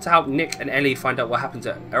been offered to help Nick and Ellie find out what happened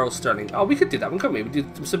to Earl Sterling. Oh, we could do that one, couldn't we? We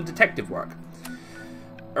did some detective work.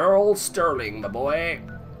 Earl Sterling, my boy.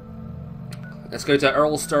 Let's go to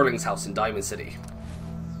Earl Sterling's house in Diamond City.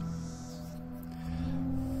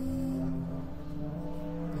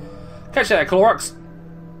 Catch you there, Clorox.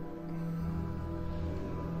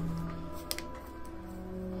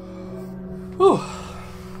 Whew.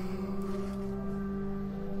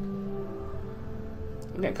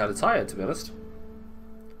 I'm getting kind of tired, to be honest.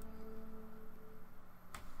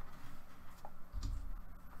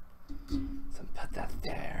 So put that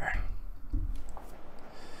there.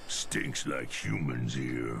 Stinks like humans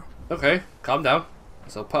here. Okay, calm down.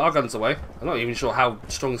 So put our guns away. I'm not even sure how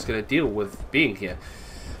strong it's going to deal with being here.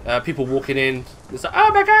 People walking in, it's like,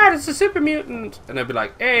 oh my god, it's a super mutant, and they'll be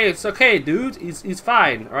like, hey, it's okay, dude, he's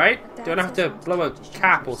fine, alright? Don't have to blow a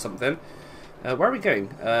cap or something. Where are we going?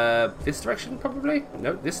 This direction, probably?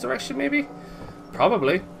 No, this direction, maybe?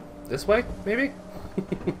 Probably. This way, maybe?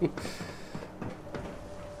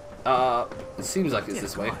 It seems like it's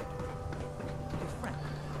this way.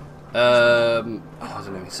 I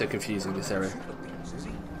don't know, it's so confusing, this area.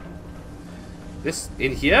 This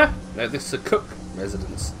in here? No, this is a cook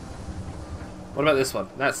residence. What about this one?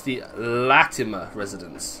 That's the Latimer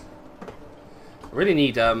residence. I really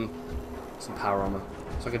need some power armor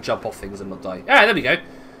so I can jump off things and not die. Ah, there we go. I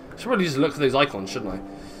should probably just look for those icons, shouldn't I?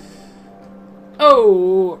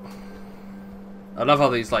 Oh! I love how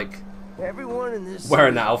these like Everyone in this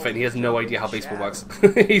wearing that outfit and he has no idea how baseball works.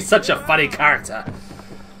 He's such a funny character.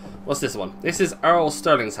 What's this one? This is Earl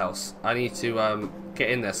Sterling's house. I need to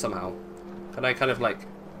get in there somehow. Can I kind of like...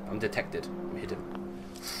 I'm detected. I'm hidden.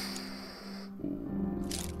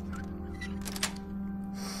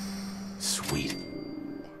 Sweet.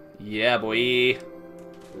 Yeah, boy.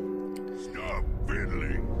 Stop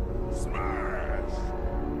fiddling. Smash.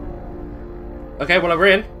 Okay, well, we're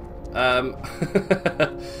in.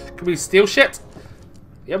 Can we steal shit?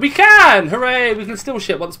 Yeah, we can! Hooray! We can steal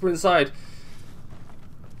shit once we're inside.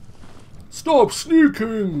 Stop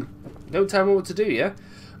sneaking! Don't tell me what to do, yeah?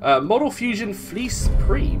 Model Fusion Fleece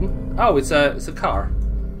Supreme. Oh, it's a car.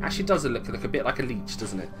 Actually does look a bit like a leech,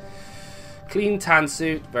 doesn't it? Clean tan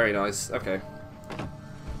suit. Very nice. Okay.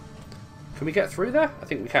 Can we get through there? I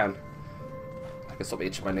think we can. I can stop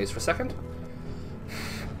itching my nose for a second.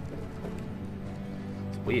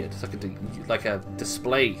 It's weird. It's like a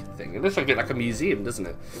display thing. It looks like a bit like a museum, doesn't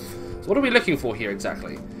it? So what are we looking for here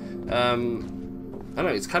exactly? I don't know.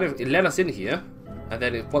 It's kind of... It let us in here. And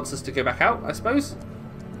then it wants us to go back out, I suppose?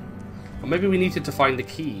 Or maybe we needed to find the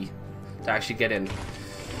key to actually get in.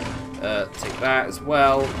 Take that as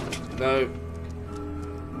well. No.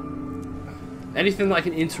 Anything that I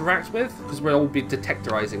can interact with? Because we'll all be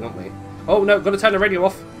detectorizing, aren't we? Oh no, gotta turn the radio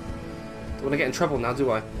off. Don't want to get in trouble now,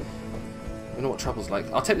 do I? I don't know what trouble's like.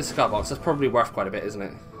 I'll take the cigar box. That's probably worth quite a bit, isn't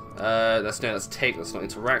it? Let's take. Let's not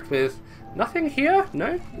interact with. Nothing here?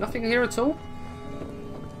 No? Nothing here at all?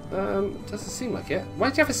 Doesn't seem like it. Why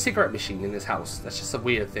do you have a cigarette machine in this house? That's just a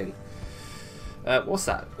weird thing. What's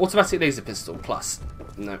that? Automatic laser pistol plus.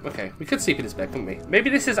 No, okay. We could sleep in this bed, couldn't we? Maybe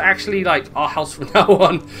this is actually like our house from now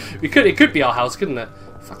on. It could be our house, couldn't it?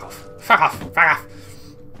 Fuck off. Fuck off. Fuck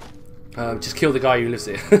off. Just kill the guy who lives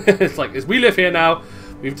here. It's like, we live here now.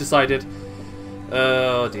 We've decided.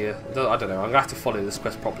 Oh dear. I don't know. I'm gonna have to follow this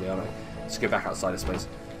quest properly, aren't I? Just go back outside, I suppose.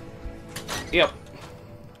 Yep.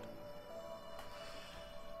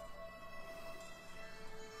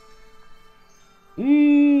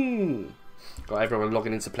 Got everyone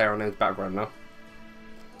logging into PlayerUnknown's background now.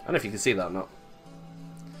 I don't know if you can see that or not.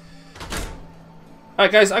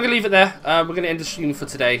 Alright guys, I'm going to leave it there. We're going to end the stream for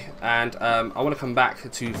today, and I want to come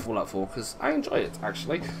back to Fallout 4 because I enjoy it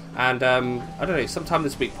actually, and I don't know, sometime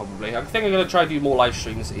this week probably. I think I'm going to try to do more live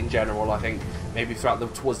streams in general. I think maybe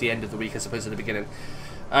towards the end of the week as opposed to the beginning.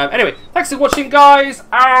 Anyway, thanks for watching guys,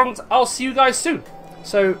 and I'll see you guys soon.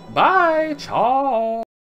 So bye, ciao.